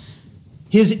heart,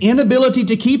 his inability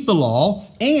to keep the law,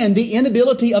 and the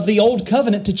inability of the old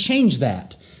covenant to change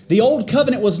that. The old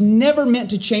covenant was never meant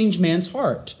to change man's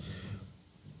heart.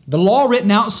 The law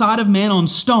written outside of man on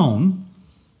stone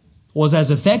was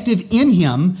as effective in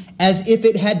him as if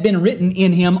it had been written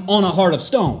in him on a heart of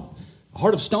stone. A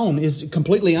heart of stone is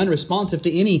completely unresponsive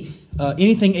to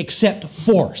anything except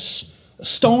force. A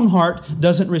stone heart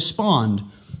doesn't respond.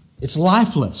 It's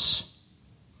lifeless.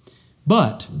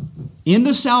 But in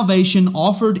the salvation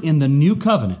offered in the new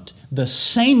covenant, the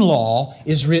same law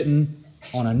is written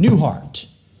on a new heart,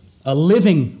 a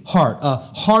living heart, a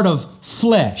heart of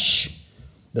flesh.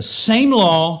 The same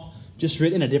law, just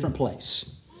written in a different place.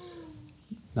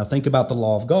 Now think about the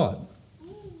law of God.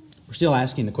 We're still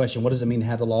asking the question, what does it mean to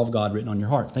have the law of God written on your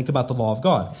heart? Think about the law of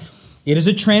God. It is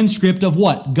a transcript of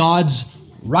what? God's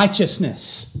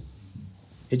righteousness.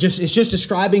 It's just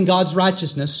describing God's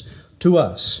righteousness to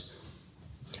us.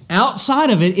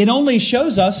 Outside of it, it only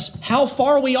shows us how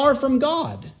far we are from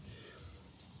God.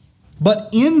 But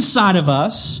inside of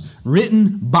us,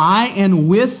 written by and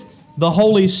with the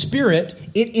Holy Spirit,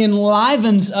 it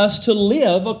enlivens us to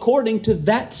live according to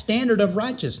that standard of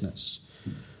righteousness.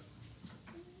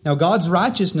 Now, God's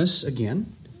righteousness,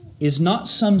 again, is not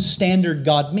some standard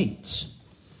God meets.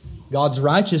 God's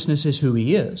righteousness is who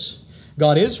He is.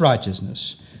 God is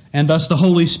righteousness. And thus the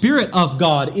Holy Spirit of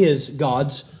God is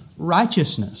God's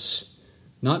righteousness.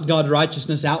 Not God's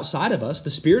righteousness outside of us. The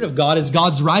Spirit of God is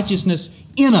God's righteousness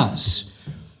in us.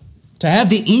 To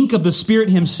have the ink of the Spirit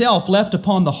Himself left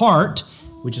upon the heart,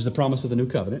 which is the promise of the new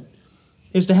covenant,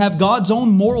 is to have God's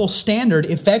own moral standard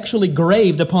effectually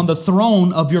graved upon the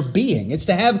throne of your being. It's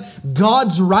to have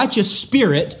God's righteous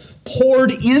Spirit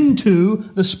poured into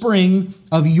the spring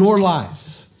of your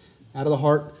life. Out of the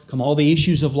heart come all the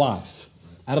issues of life.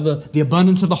 Out of the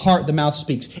abundance of the heart, the mouth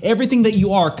speaks. Everything that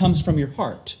you are comes from your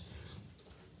heart.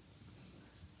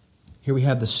 Here we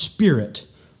have the Spirit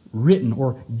written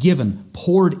or given,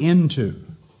 poured into.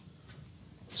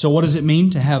 So what does it mean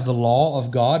to have the law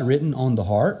of God written on the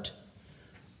heart?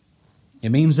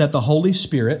 It means that the Holy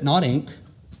Spirit, not ink,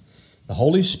 the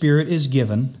Holy Spirit is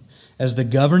given as the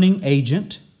governing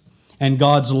agent and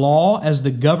God's law as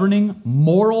the governing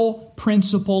moral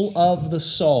principle of the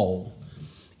soul.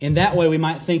 In that way, we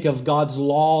might think of God's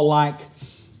law like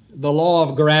the law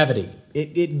of gravity.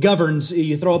 It governs,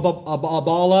 you throw a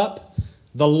ball up,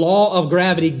 the law of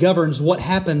gravity governs what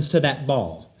happens to that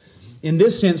ball. In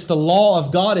this sense, the law of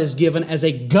God is given as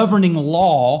a governing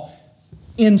law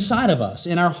inside of us,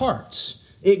 in our hearts.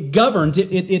 It governs,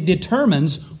 it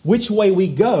determines which way we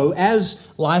go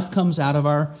as life comes out of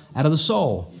the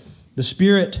soul. The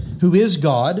Spirit, who is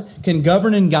God, can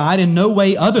govern and guide in no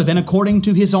way other than according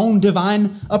to His own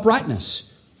divine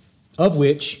uprightness, of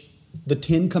which the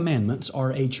 10 Commandments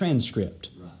are a transcript.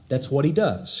 That's what He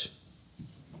does.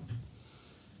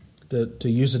 To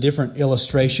use a different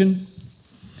illustration,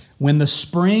 when the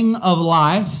spring of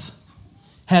life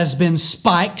has been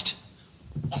spiked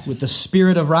with the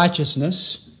Spirit of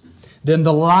righteousness, then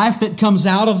the life that comes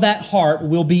out of that heart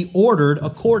will be ordered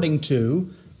according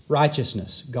to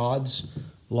righteousness, God's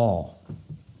law.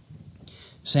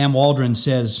 Sam Waldron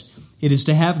says, it is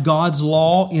to have God's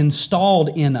law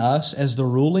installed in us as the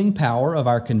ruling power of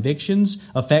our convictions,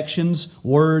 affections,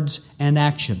 words, and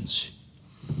actions.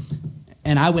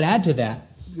 And I would add to that,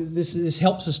 this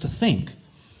helps us to think.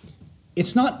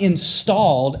 It's not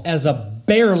installed as a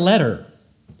bare letter.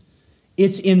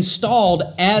 It's installed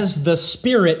as the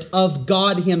Spirit of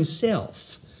God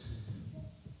Himself.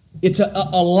 It's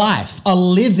a life, a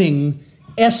living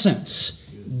essence,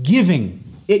 giving.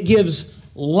 It gives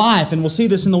life. And we'll see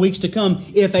this in the weeks to come.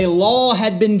 If a law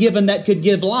had been given that could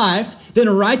give life, then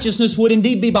righteousness would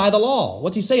indeed be by the law.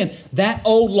 What's he saying? That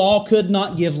old law could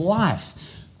not give life.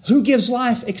 Who gives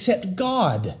life except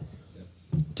God?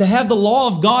 To have the law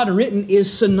of God written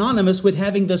is synonymous with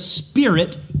having the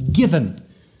Spirit given.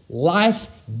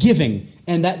 Life-giving.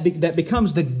 And that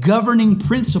becomes the governing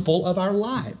principle of our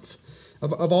life,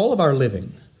 of all of our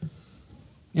living.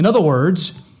 In other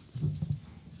words,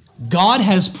 God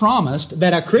has promised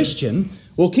that a Christian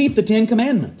will keep the Ten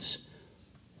Commandments.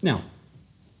 Now,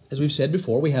 as we've said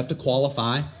before, we have to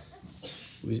qualify.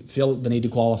 We feel the need to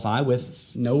qualify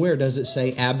with nowhere does it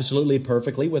say absolutely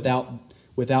perfectly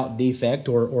without defect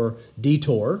or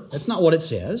detour. That's not what it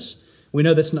says. We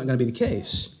know that's not going to be the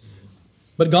case.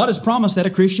 But God has promised that a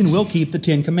Christian will keep the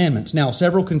Ten Commandments. Now,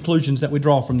 several conclusions that we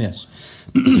draw from this.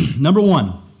 Number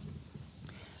one,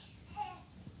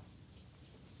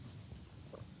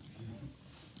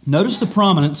 notice the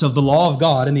prominence of the law of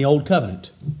God in the Old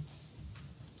Covenant.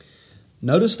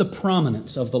 Notice the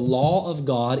prominence of the law of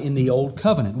God in the Old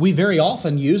Covenant. We very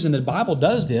often use, and the Bible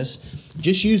does this,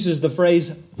 just uses the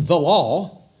phrase, the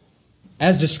law,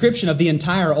 as description of the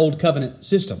entire Old Covenant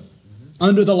system,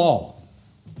 under the law.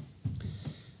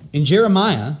 In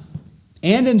Jeremiah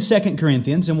and in 2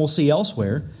 Corinthians, and we'll see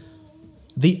elsewhere,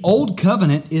 the Old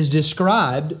Covenant is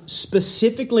described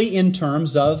specifically in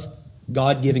terms of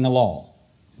God giving a law.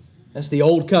 That's the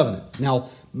Old Covenant. Now,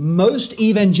 most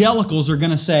evangelicals are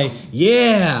going to say,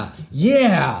 yeah,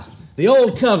 the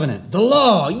Old Covenant, the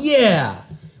law, yeah.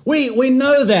 We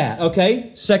know that,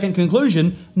 okay? Second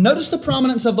conclusion, notice the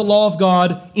prominence of the law of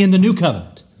God in the New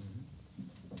Covenant.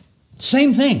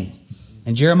 Same thing.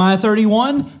 In Jeremiah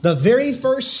 31, the very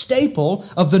first staple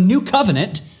of the New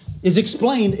Covenant is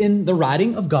explained in the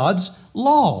writing of God's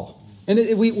law. And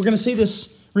we're going to see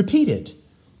this repeated.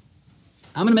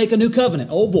 I'm going to make a new covenant.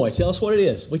 Oh boy, tell us what it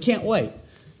is. We can't wait.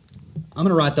 I'm going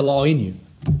to write the law in you.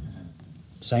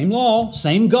 Same law,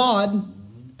 same God,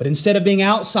 but instead of being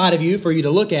outside of you for you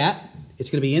to look at, it's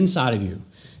going to be inside of you.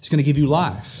 It's going to give you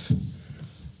life.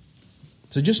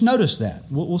 So just notice that.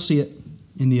 We'll see it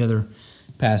in the other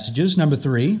passages. Number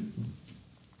 3,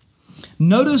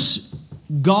 notice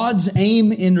God's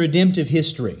aim in redemptive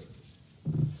history,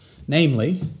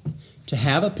 namely, to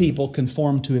have a people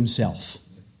conform to Himself.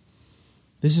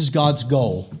 This is God's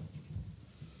goal.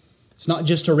 It's not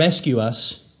just to rescue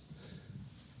us,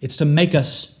 it's to make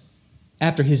us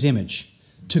after His image,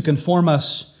 to conform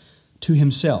us to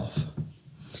Himself.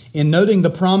 In noting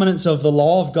the prominence of the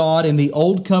law of God in the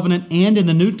Old Covenant and in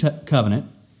the New Covenant,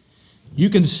 you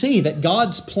can see that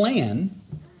God's plan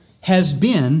has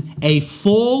been a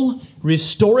full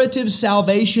restorative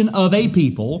salvation of a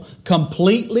people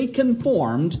completely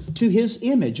conformed to His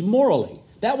image morally.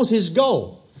 That was His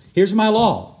goal. Here's my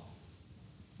law.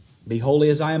 Be holy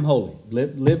as I am holy.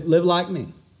 Live like me.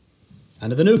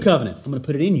 Under the New Covenant, I'm going to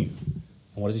put it in you.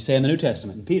 And what does He say in the New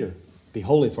Testament? In Peter, be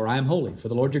holy for I am holy, for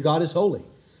the Lord your God is holy.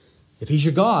 If He's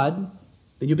your God,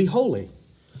 then you'll be holy.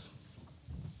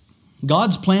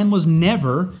 God's plan was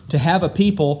never to have a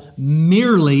people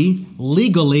merely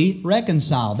legally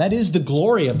reconciled. That is the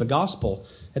glory of the gospel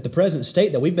at the present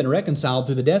state, that we've been reconciled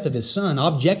through the death of His Son,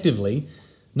 objectively,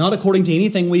 not according to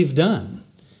anything we've done.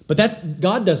 But that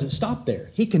God doesn't stop there.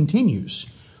 He continues.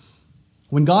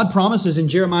 When God promises in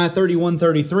Jeremiah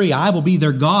 31:33, I will be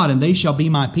their God and they shall be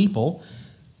my people,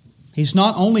 He's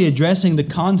not only addressing the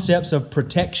concepts of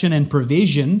protection and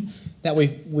provision that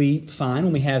we find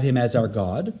when we have Him as our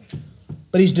God,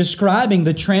 but He's describing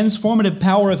the transformative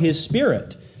power of His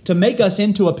Spirit to make us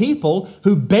into a people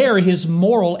who bear His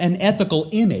moral and ethical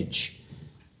image.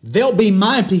 They'll be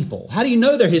my people. How do you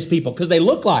know they're His people? Because they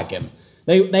look like Him.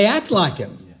 They act like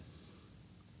Him.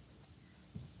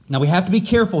 Now we have to be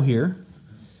careful here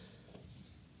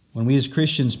when we as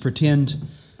Christians pretend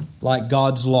like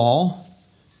God's law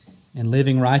and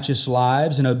living righteous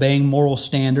lives and obeying moral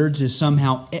standards is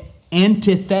somehow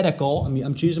antithetical.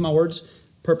 I'm choosing my words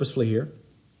purposefully here.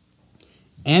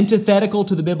 Antithetical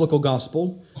to the biblical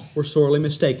gospel, we're sorely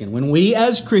mistaken. When we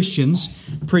as Christians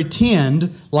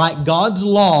pretend like God's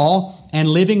law and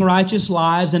living righteous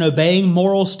lives and obeying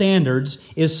moral standards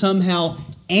is somehow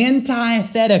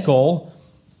antithetical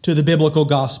to the biblical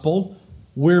gospel,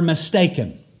 we're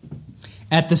mistaken.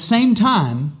 At the same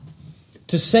time,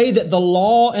 to say that the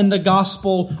law and the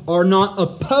gospel are not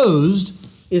opposed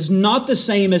is not the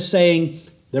same as saying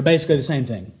they're basically the same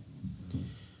thing.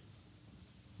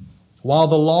 While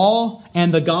the law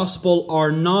and the gospel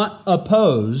are not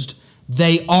opposed,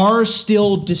 they are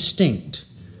still distinct.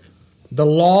 The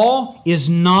law is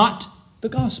not the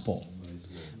gospel.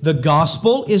 The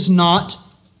gospel is not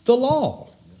the law.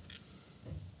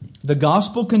 The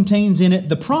gospel contains in it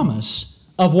the promise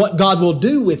of what God will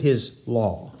do with His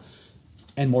law,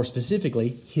 and more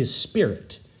specifically, His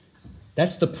Spirit.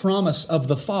 That's the promise of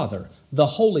the Father, the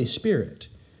Holy Spirit.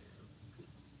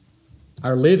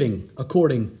 Our living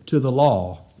according to the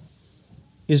law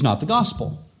is not the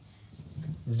gospel.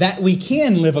 That we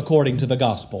can live according to the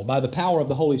gospel by the power of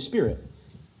the Holy Spirit,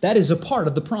 that is a part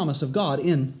of the promise of God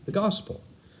in the gospel.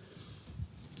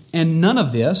 And none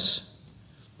of this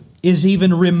is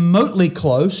even remotely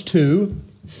close to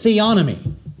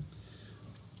theonomy.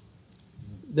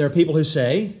 There are people who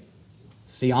say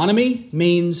theonomy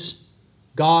means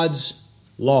God's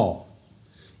law.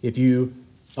 If you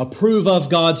approve of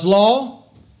God's law,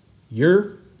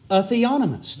 you're a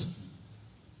theonomist.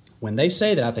 When they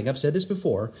say that, I think I've said this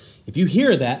before, if you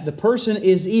hear that, the person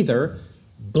is either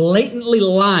blatantly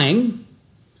lying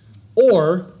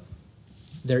or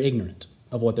they're ignorant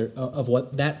of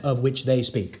of which they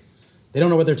speak. They don't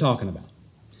know what they're talking about.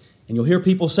 And you'll hear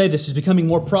people say this is becoming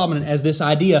more prominent as this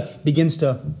idea begins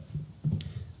to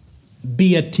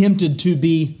be attempted to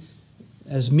be,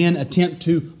 as men attempt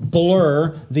to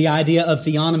blur the idea of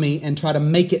theonomy and try to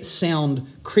make it sound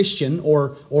Christian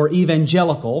or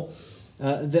evangelical.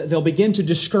 They'll begin to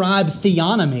describe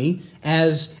theonomy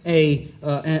as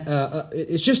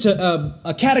it's just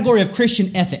a category of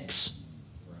Christian ethics.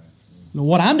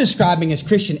 What I'm describing is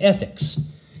Christian ethics.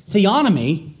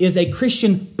 Theonomy is a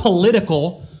Christian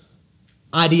political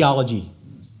ideology.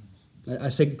 I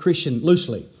say Christian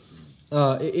loosely.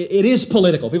 It is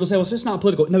political. People say, well, it's not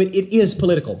political. No, it is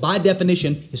political. By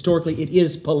definition, historically, it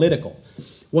is political.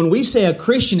 When we say a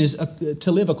Christian is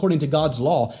to live according to God's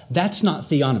law, that's not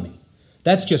theonomy.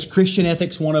 That's just Christian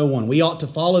Ethics 101. We ought to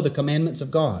follow the commandments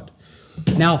of God.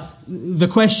 Now, the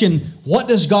question, what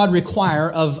does God require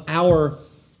of our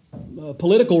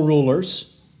political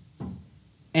rulers,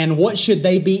 and what should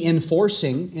they be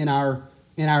enforcing in our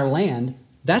land?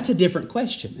 That's a different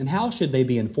question. And how should they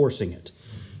be enforcing it?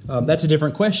 That's a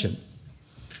different question.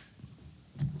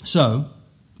 So,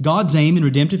 God's aim in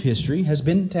redemptive history has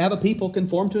been to have a people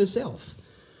conform to Himself.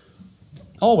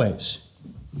 Always.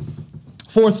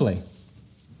 Fourthly,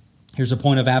 here's a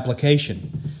point of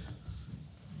application.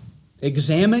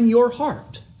 Examine your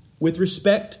heart with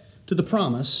respect to the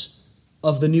promise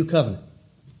of the new covenant.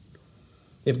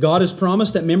 If God has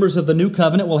promised that members of the new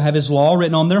covenant will have His law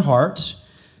written on their hearts,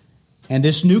 and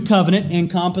this new covenant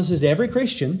encompasses every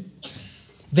Christian,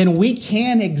 then we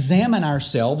can examine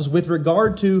ourselves with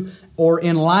regard to or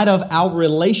in light of our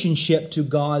relationship to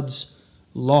God's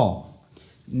law.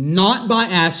 Not by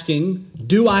asking,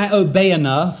 do I obey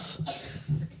enough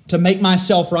to make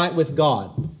myself right with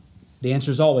God? The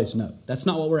answer is always no. That's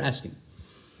not what we're asking.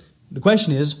 The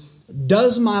question is,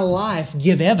 does my life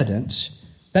give evidence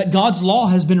that God's law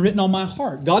has been written on my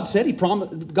heart? God said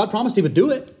God promised He would do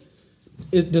it.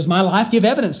 Does my life give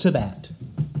evidence to that?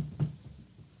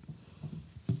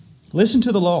 Listen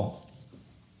to the law.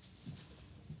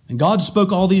 And God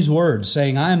spoke all these words,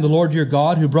 saying, I am the Lord your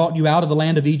God who brought you out of the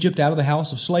land of Egypt, out of the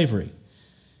house of slavery.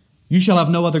 You shall have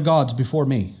no other gods before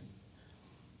me.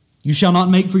 You shall not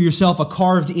make for yourself a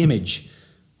carved image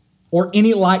or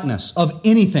any likeness of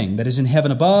anything that is in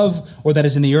heaven above, or that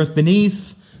is in the earth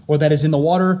beneath, or that is in the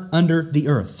water under the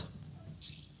earth.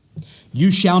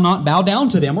 You shall not bow down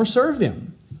to them or serve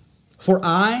them. For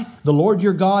I, the Lord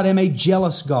your God, am a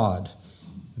jealous God,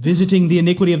 visiting the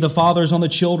iniquity of the fathers on the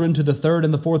children to the third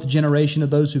and the fourth generation of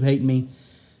those who hate me,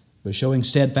 but showing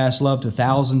steadfast love to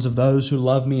thousands of those who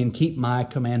love me and keep my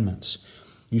commandments.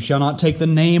 You shall not take the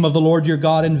name of the Lord your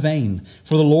God in vain,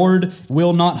 for the Lord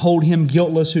will not hold him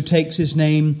guiltless who takes His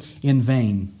name in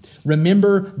vain.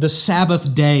 Remember the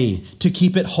Sabbath day to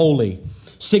keep it holy.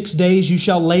 6 days you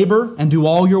shall labor and do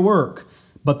all your work,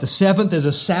 but the seventh is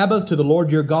a Sabbath to the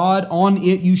Lord your God. On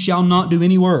it you shall not do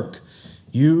any work.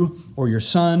 You or your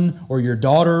son or your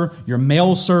daughter, your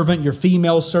male servant, your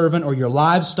female servant, or your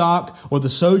livestock, or the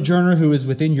sojourner who is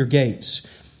within your gates.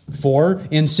 For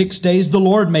in 6 days the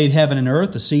Lord made heaven and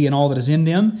earth, the sea and all that is in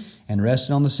them, and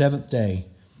rested on the seventh day.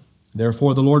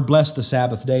 Therefore the Lord blessed the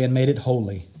Sabbath day and made it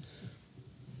holy.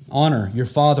 Honor your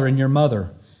father and your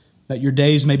mother, that your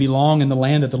days may be long in the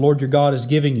land that the Lord your God is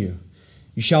giving you.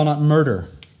 You shall not murder.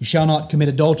 You shall not commit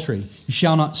adultery. You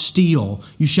shall not steal.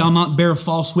 You shall not bear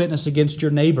false witness against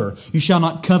your neighbor. You shall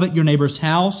not covet your neighbor's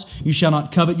house. You shall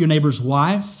not covet your neighbor's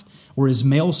wife, or his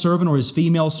male servant, or his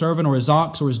female servant, or his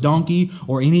ox, or his donkey,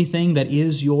 or anything that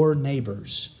is your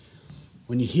neighbor's.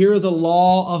 When you hear the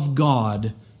law of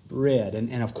God read,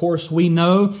 and of course we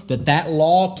know that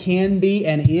law can be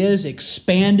and is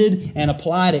expanded and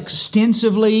applied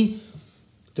extensively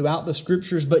throughout the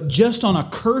Scriptures, but just on a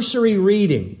cursory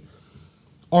reading,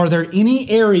 Are there any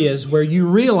areas where you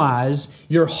realize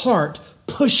your heart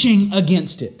pushing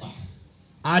against it?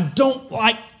 I don't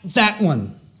like that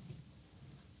one.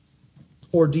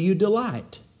 Or do you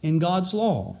delight in God's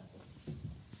law?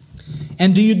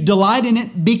 And do you delight in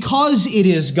it because it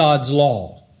is God's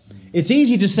law? It's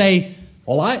easy to say,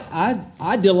 well,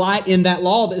 I delight in that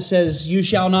law that says you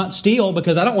shall not steal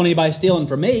because I don't want anybody stealing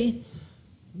from me.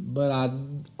 But I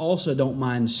also don't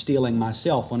mind stealing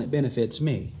myself when it benefits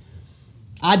me.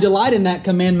 I delight in that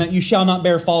commandment, you shall not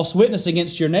bear false witness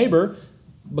against your neighbor,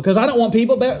 because I don't want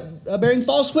people bearing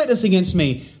false witness against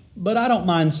me. But I don't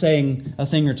mind saying a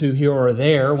thing or two here or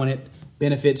there when it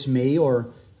benefits me,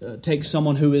 or takes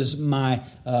someone who is my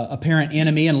apparent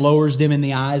enemy and lowers them in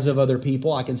the eyes of other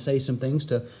people. I can say some things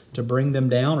to bring them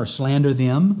down or slander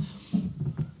them.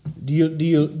 Do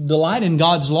you delight in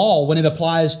God's law when it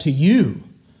applies to you?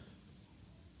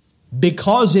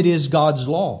 Because it is God's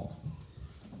law.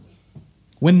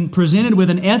 When presented with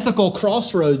an ethical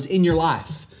crossroads in your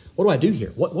life, what do I do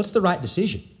here? What's the right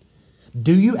decision?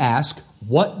 Do you ask,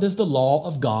 what does the law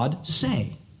of God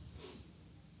say?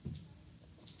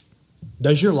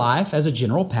 Does your life, as a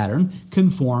general pattern,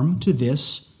 conform to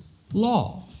this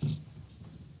law?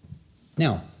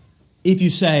 Now, if you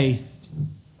say,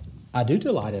 I do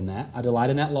delight in that. I delight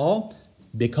in that law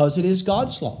because it is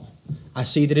God's law. I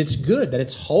see that it's good, that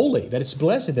it's holy, that it's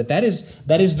blessed, that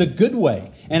is the good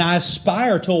way. And I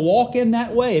aspire to walk in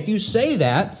that way. If you say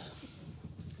that,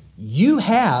 you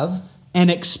have an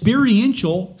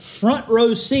experiential front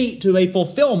row seat to a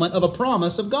fulfillment of a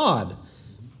promise of God.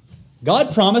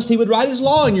 God promised He would write His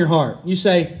law in your heart. You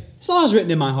say, His law is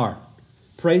written in my heart.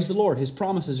 Praise the Lord. His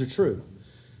promises are true.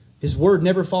 His word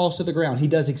never falls to the ground. He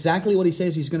does exactly what He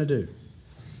says He's going to do.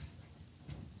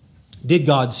 Did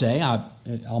God say,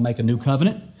 I'll make a new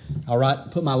covenant, I'll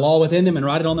put my law within them and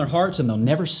write it on their hearts, and they'll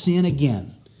never sin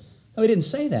again? No, He didn't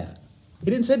say that.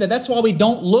 He didn't say that. That's why we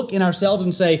don't look in ourselves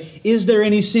and say, is there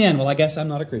any sin? Well, I guess I'm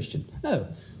not a Christian. No.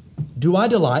 Do I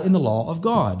delight in the law of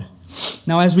God?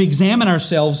 Now, as we examine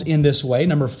ourselves in this way,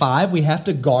 number 5, we have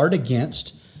to guard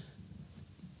against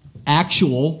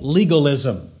actual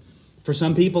legalism. For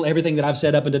some people, everything that I've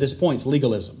said up until this point is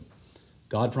legalism.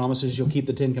 God promises you'll keep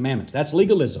the 10 Commandments. That's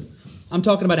legalism. I'm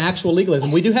talking about actual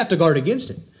legalism. We do have to guard against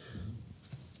it.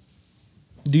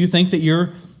 Do you think that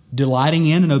you're delighting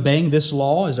in and obeying this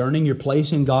law is earning your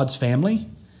place in God's family?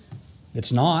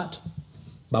 It's not.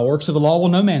 By works of the law will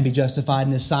no man be justified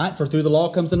in His sight, for through the law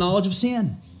comes the knowledge of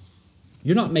sin.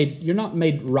 You're not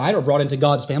made right or brought into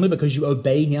God's family because you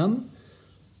obey Him.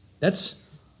 That's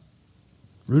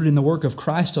rooted in the work of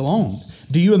Christ alone.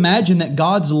 Do you imagine that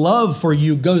God's love for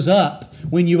you goes up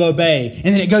when you obey,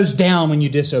 and then it goes down when you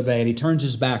disobey, and He turns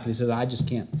His back and He says, I just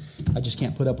can't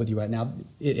put up with you right now?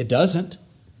 It doesn't,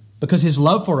 because His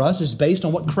love for us is based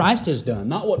on what Christ has done,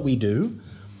 not what we do.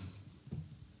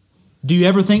 Do you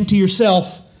ever think to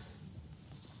yourself,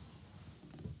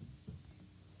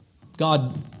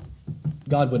 God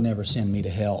would never send me to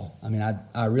hell? I mean,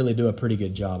 I really do a pretty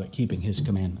good job at keeping His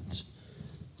commandments.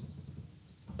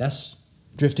 That's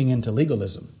drifting into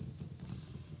legalism.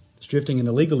 It's drifting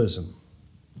into legalism.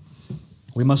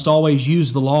 We must always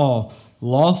use the law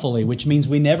lawfully, which means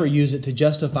we never use it to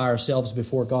justify ourselves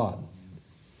before God.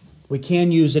 We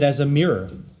can use it as a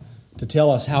mirror to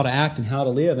tell us how to act and how to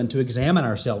live, and to examine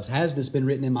ourselves. Has this been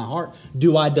written in my heart?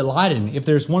 Do I delight in it? If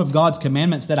there's one of God's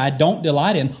commandments that I don't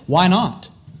delight in, why not?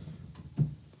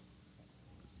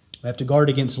 We have to guard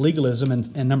against legalism.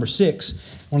 And number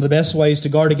 6, one of the best ways to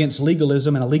guard against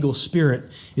legalism and a legal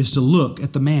spirit is to look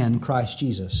at the man, Christ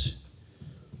Jesus.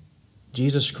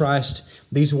 Jesus Christ,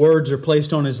 these words are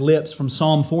placed on His lips from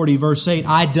Psalm 40, verse 8.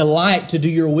 I delight to do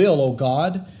your will, O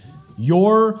God.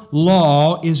 Your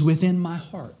law is within my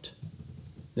heart.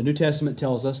 The New Testament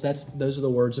tells us those are the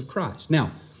words of Christ.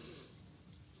 Now,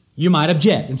 you might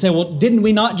object and say, well, didn't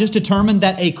we not just determine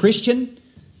that a Christian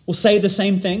will say the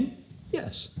same thing?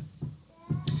 Yes.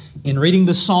 In reading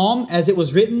the psalm as it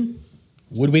was written,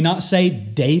 would we not say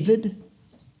David,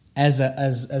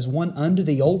 as one under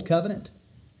the old covenant,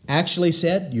 actually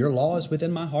said, your law is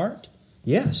within my heart?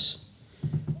 Yes.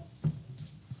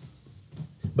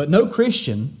 But no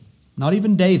Christian, not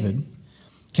even David,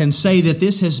 can say that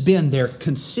this has been their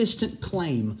consistent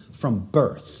claim from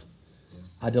birth.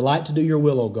 I delight to do your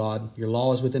will, O God. Your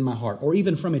law is within my heart. Or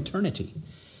even from eternity.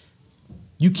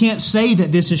 You can't say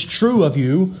that this is true of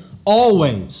you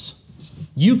always.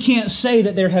 You can't say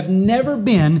that there have never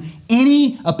been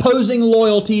any opposing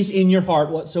loyalties in your heart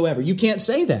whatsoever. You can't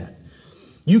say that.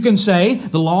 You can say,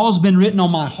 the law's been written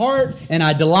on my heart and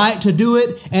I delight to do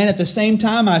it, and at the same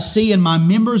time I see in my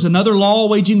members another law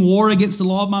waging war against the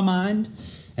law of my mind.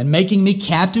 and making me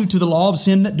captive to the law of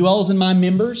sin that dwells in my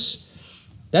members.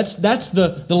 That's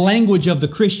the language of the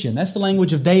Christian. That's the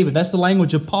language of David. That's the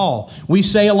language of Paul. We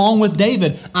say along with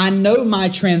David, I know my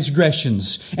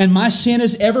transgressions, and my sin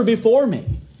is ever before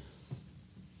me.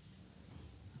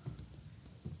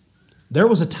 There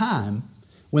was a time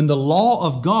when the law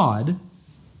of God,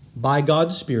 by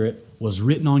God's Spirit, was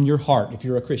written on your heart if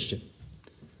you're a Christian.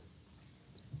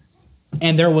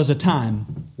 And there was a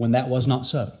time when that was not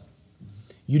so.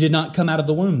 You did not come out of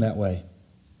the womb that way.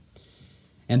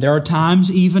 And there are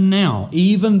times even now,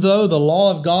 even though the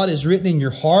law of God is written in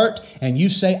your heart and you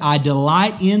say, I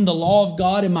delight in the law of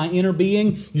God in my inner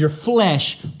being, your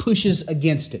flesh pushes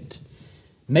against it.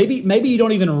 Maybe you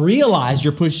don't even realize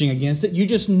you're pushing against it. You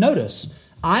just notice,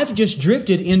 I've just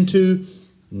drifted into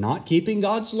not keeping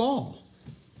God's law.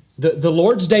 The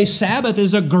Lord's Day Sabbath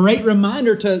is a great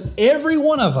reminder to every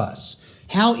one of us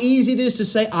how easy it is to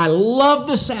say, I love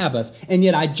the Sabbath, and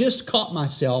yet I just caught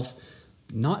myself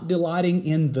not delighting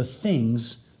in the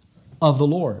things of the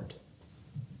Lord,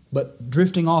 but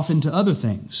drifting off into other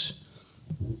things.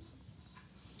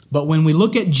 But when we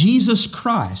look at Jesus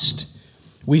Christ,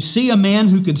 we see a man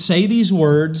who could say these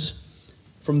words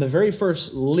from the very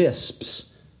first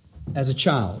lisps as a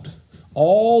child,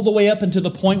 all the way up until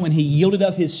the point when he yielded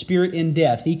up his spirit in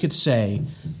death. He could say,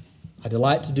 I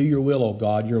delight to do your will, O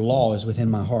God. Your law is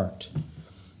within my heart.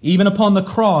 Even upon the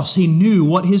cross, he knew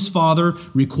what his Father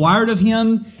required of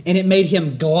him, and it made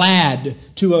him glad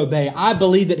to obey. I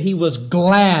believe that he was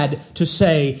glad to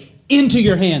say, into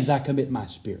your hands I commit my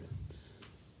spirit.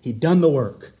 He'd done the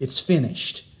work. It's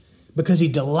finished. Because he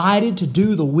delighted to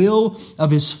do the will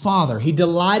of his Father. He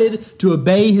delighted to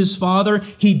obey his Father.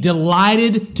 He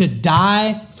delighted to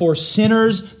die for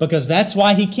sinners because that's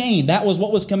why he came. That was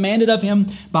what was commanded of him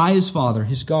by his Father,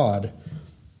 his God.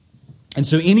 And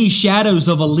so any shadows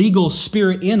of a legal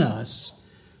spirit in us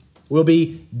will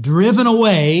be driven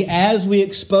away as we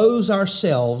expose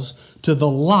ourselves to the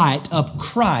light of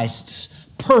Christ's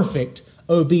perfect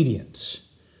obedience.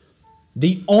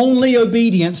 The only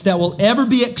obedience that will ever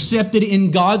be accepted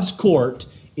in God's court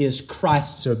is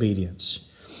Christ's obedience.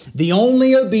 The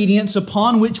only obedience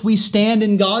upon which we stand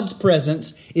in God's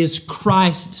presence is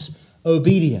Christ's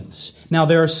obedience. Now,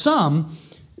 there are some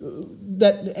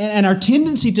and our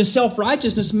tendency to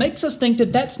self-righteousness makes us think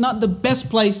that that's not the best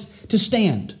place to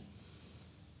stand.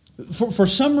 For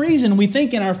some reason, we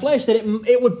think in our flesh that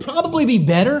it would probably be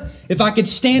better if I could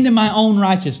stand in my own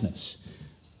righteousness.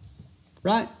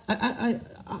 Right?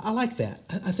 I like that.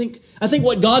 I think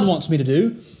what God wants me to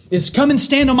do is come and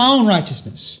stand on my own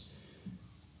righteousness.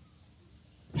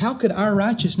 How could our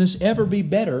righteousness ever be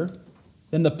better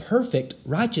than the perfect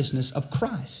righteousness of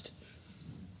Christ?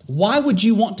 Why would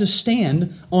you want to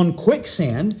stand on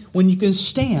quicksand when you can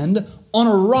stand on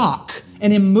a rock,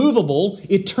 an immovable,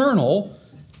 eternal,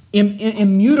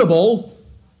 immutable,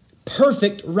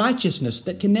 perfect righteousness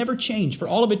that can never change for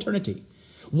all of eternity?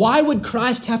 Why would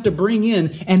Christ have to bring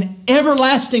in an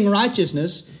everlasting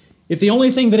righteousness if the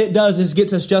only thing that it does is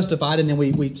gets us justified and then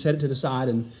we set it to the side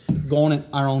and go on it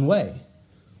our own way?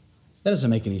 That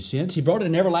doesn't make any sense. He brought in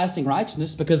an everlasting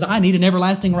righteousness because I need an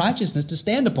everlasting righteousness to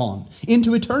stand upon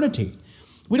into eternity.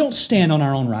 We don't stand on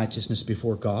our own righteousness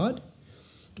before God.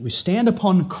 We stand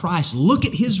upon Christ. Look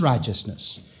at His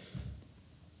righteousness.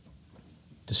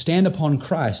 To stand upon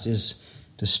Christ is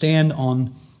to stand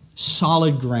on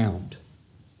solid ground.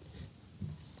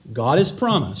 God has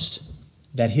promised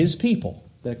that His people,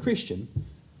 that a Christian,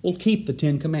 will keep the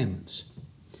 10 Commandments.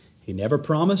 He never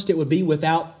promised it would be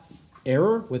without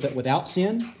error, without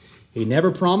sin. He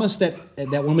never promised that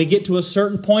when we get to a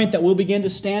certain point that we'll begin to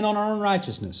stand on our own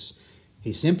righteousness.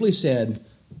 He simply said,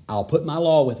 I'll put my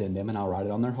law within them and I'll write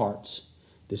it on their hearts.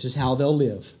 This is how they'll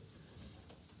live.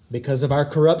 Because of our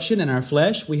corruption and our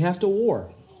flesh, we have to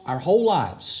war our whole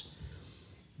lives.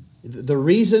 The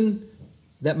reason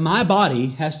that my body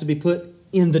has to be put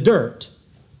in the dirt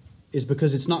is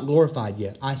because it's not glorified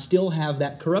yet. I still have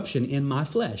that corruption in my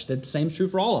flesh. The same is true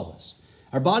for all of us.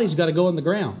 Our body's got to go in the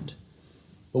ground.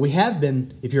 But we have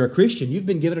been, if you're a Christian, you've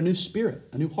been given a new spirit,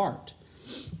 a new heart.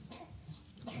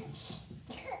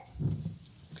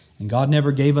 And God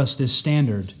never gave us this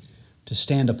standard to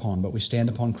stand upon, but we stand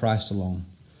upon Christ alone.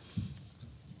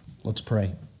 Let's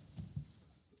pray.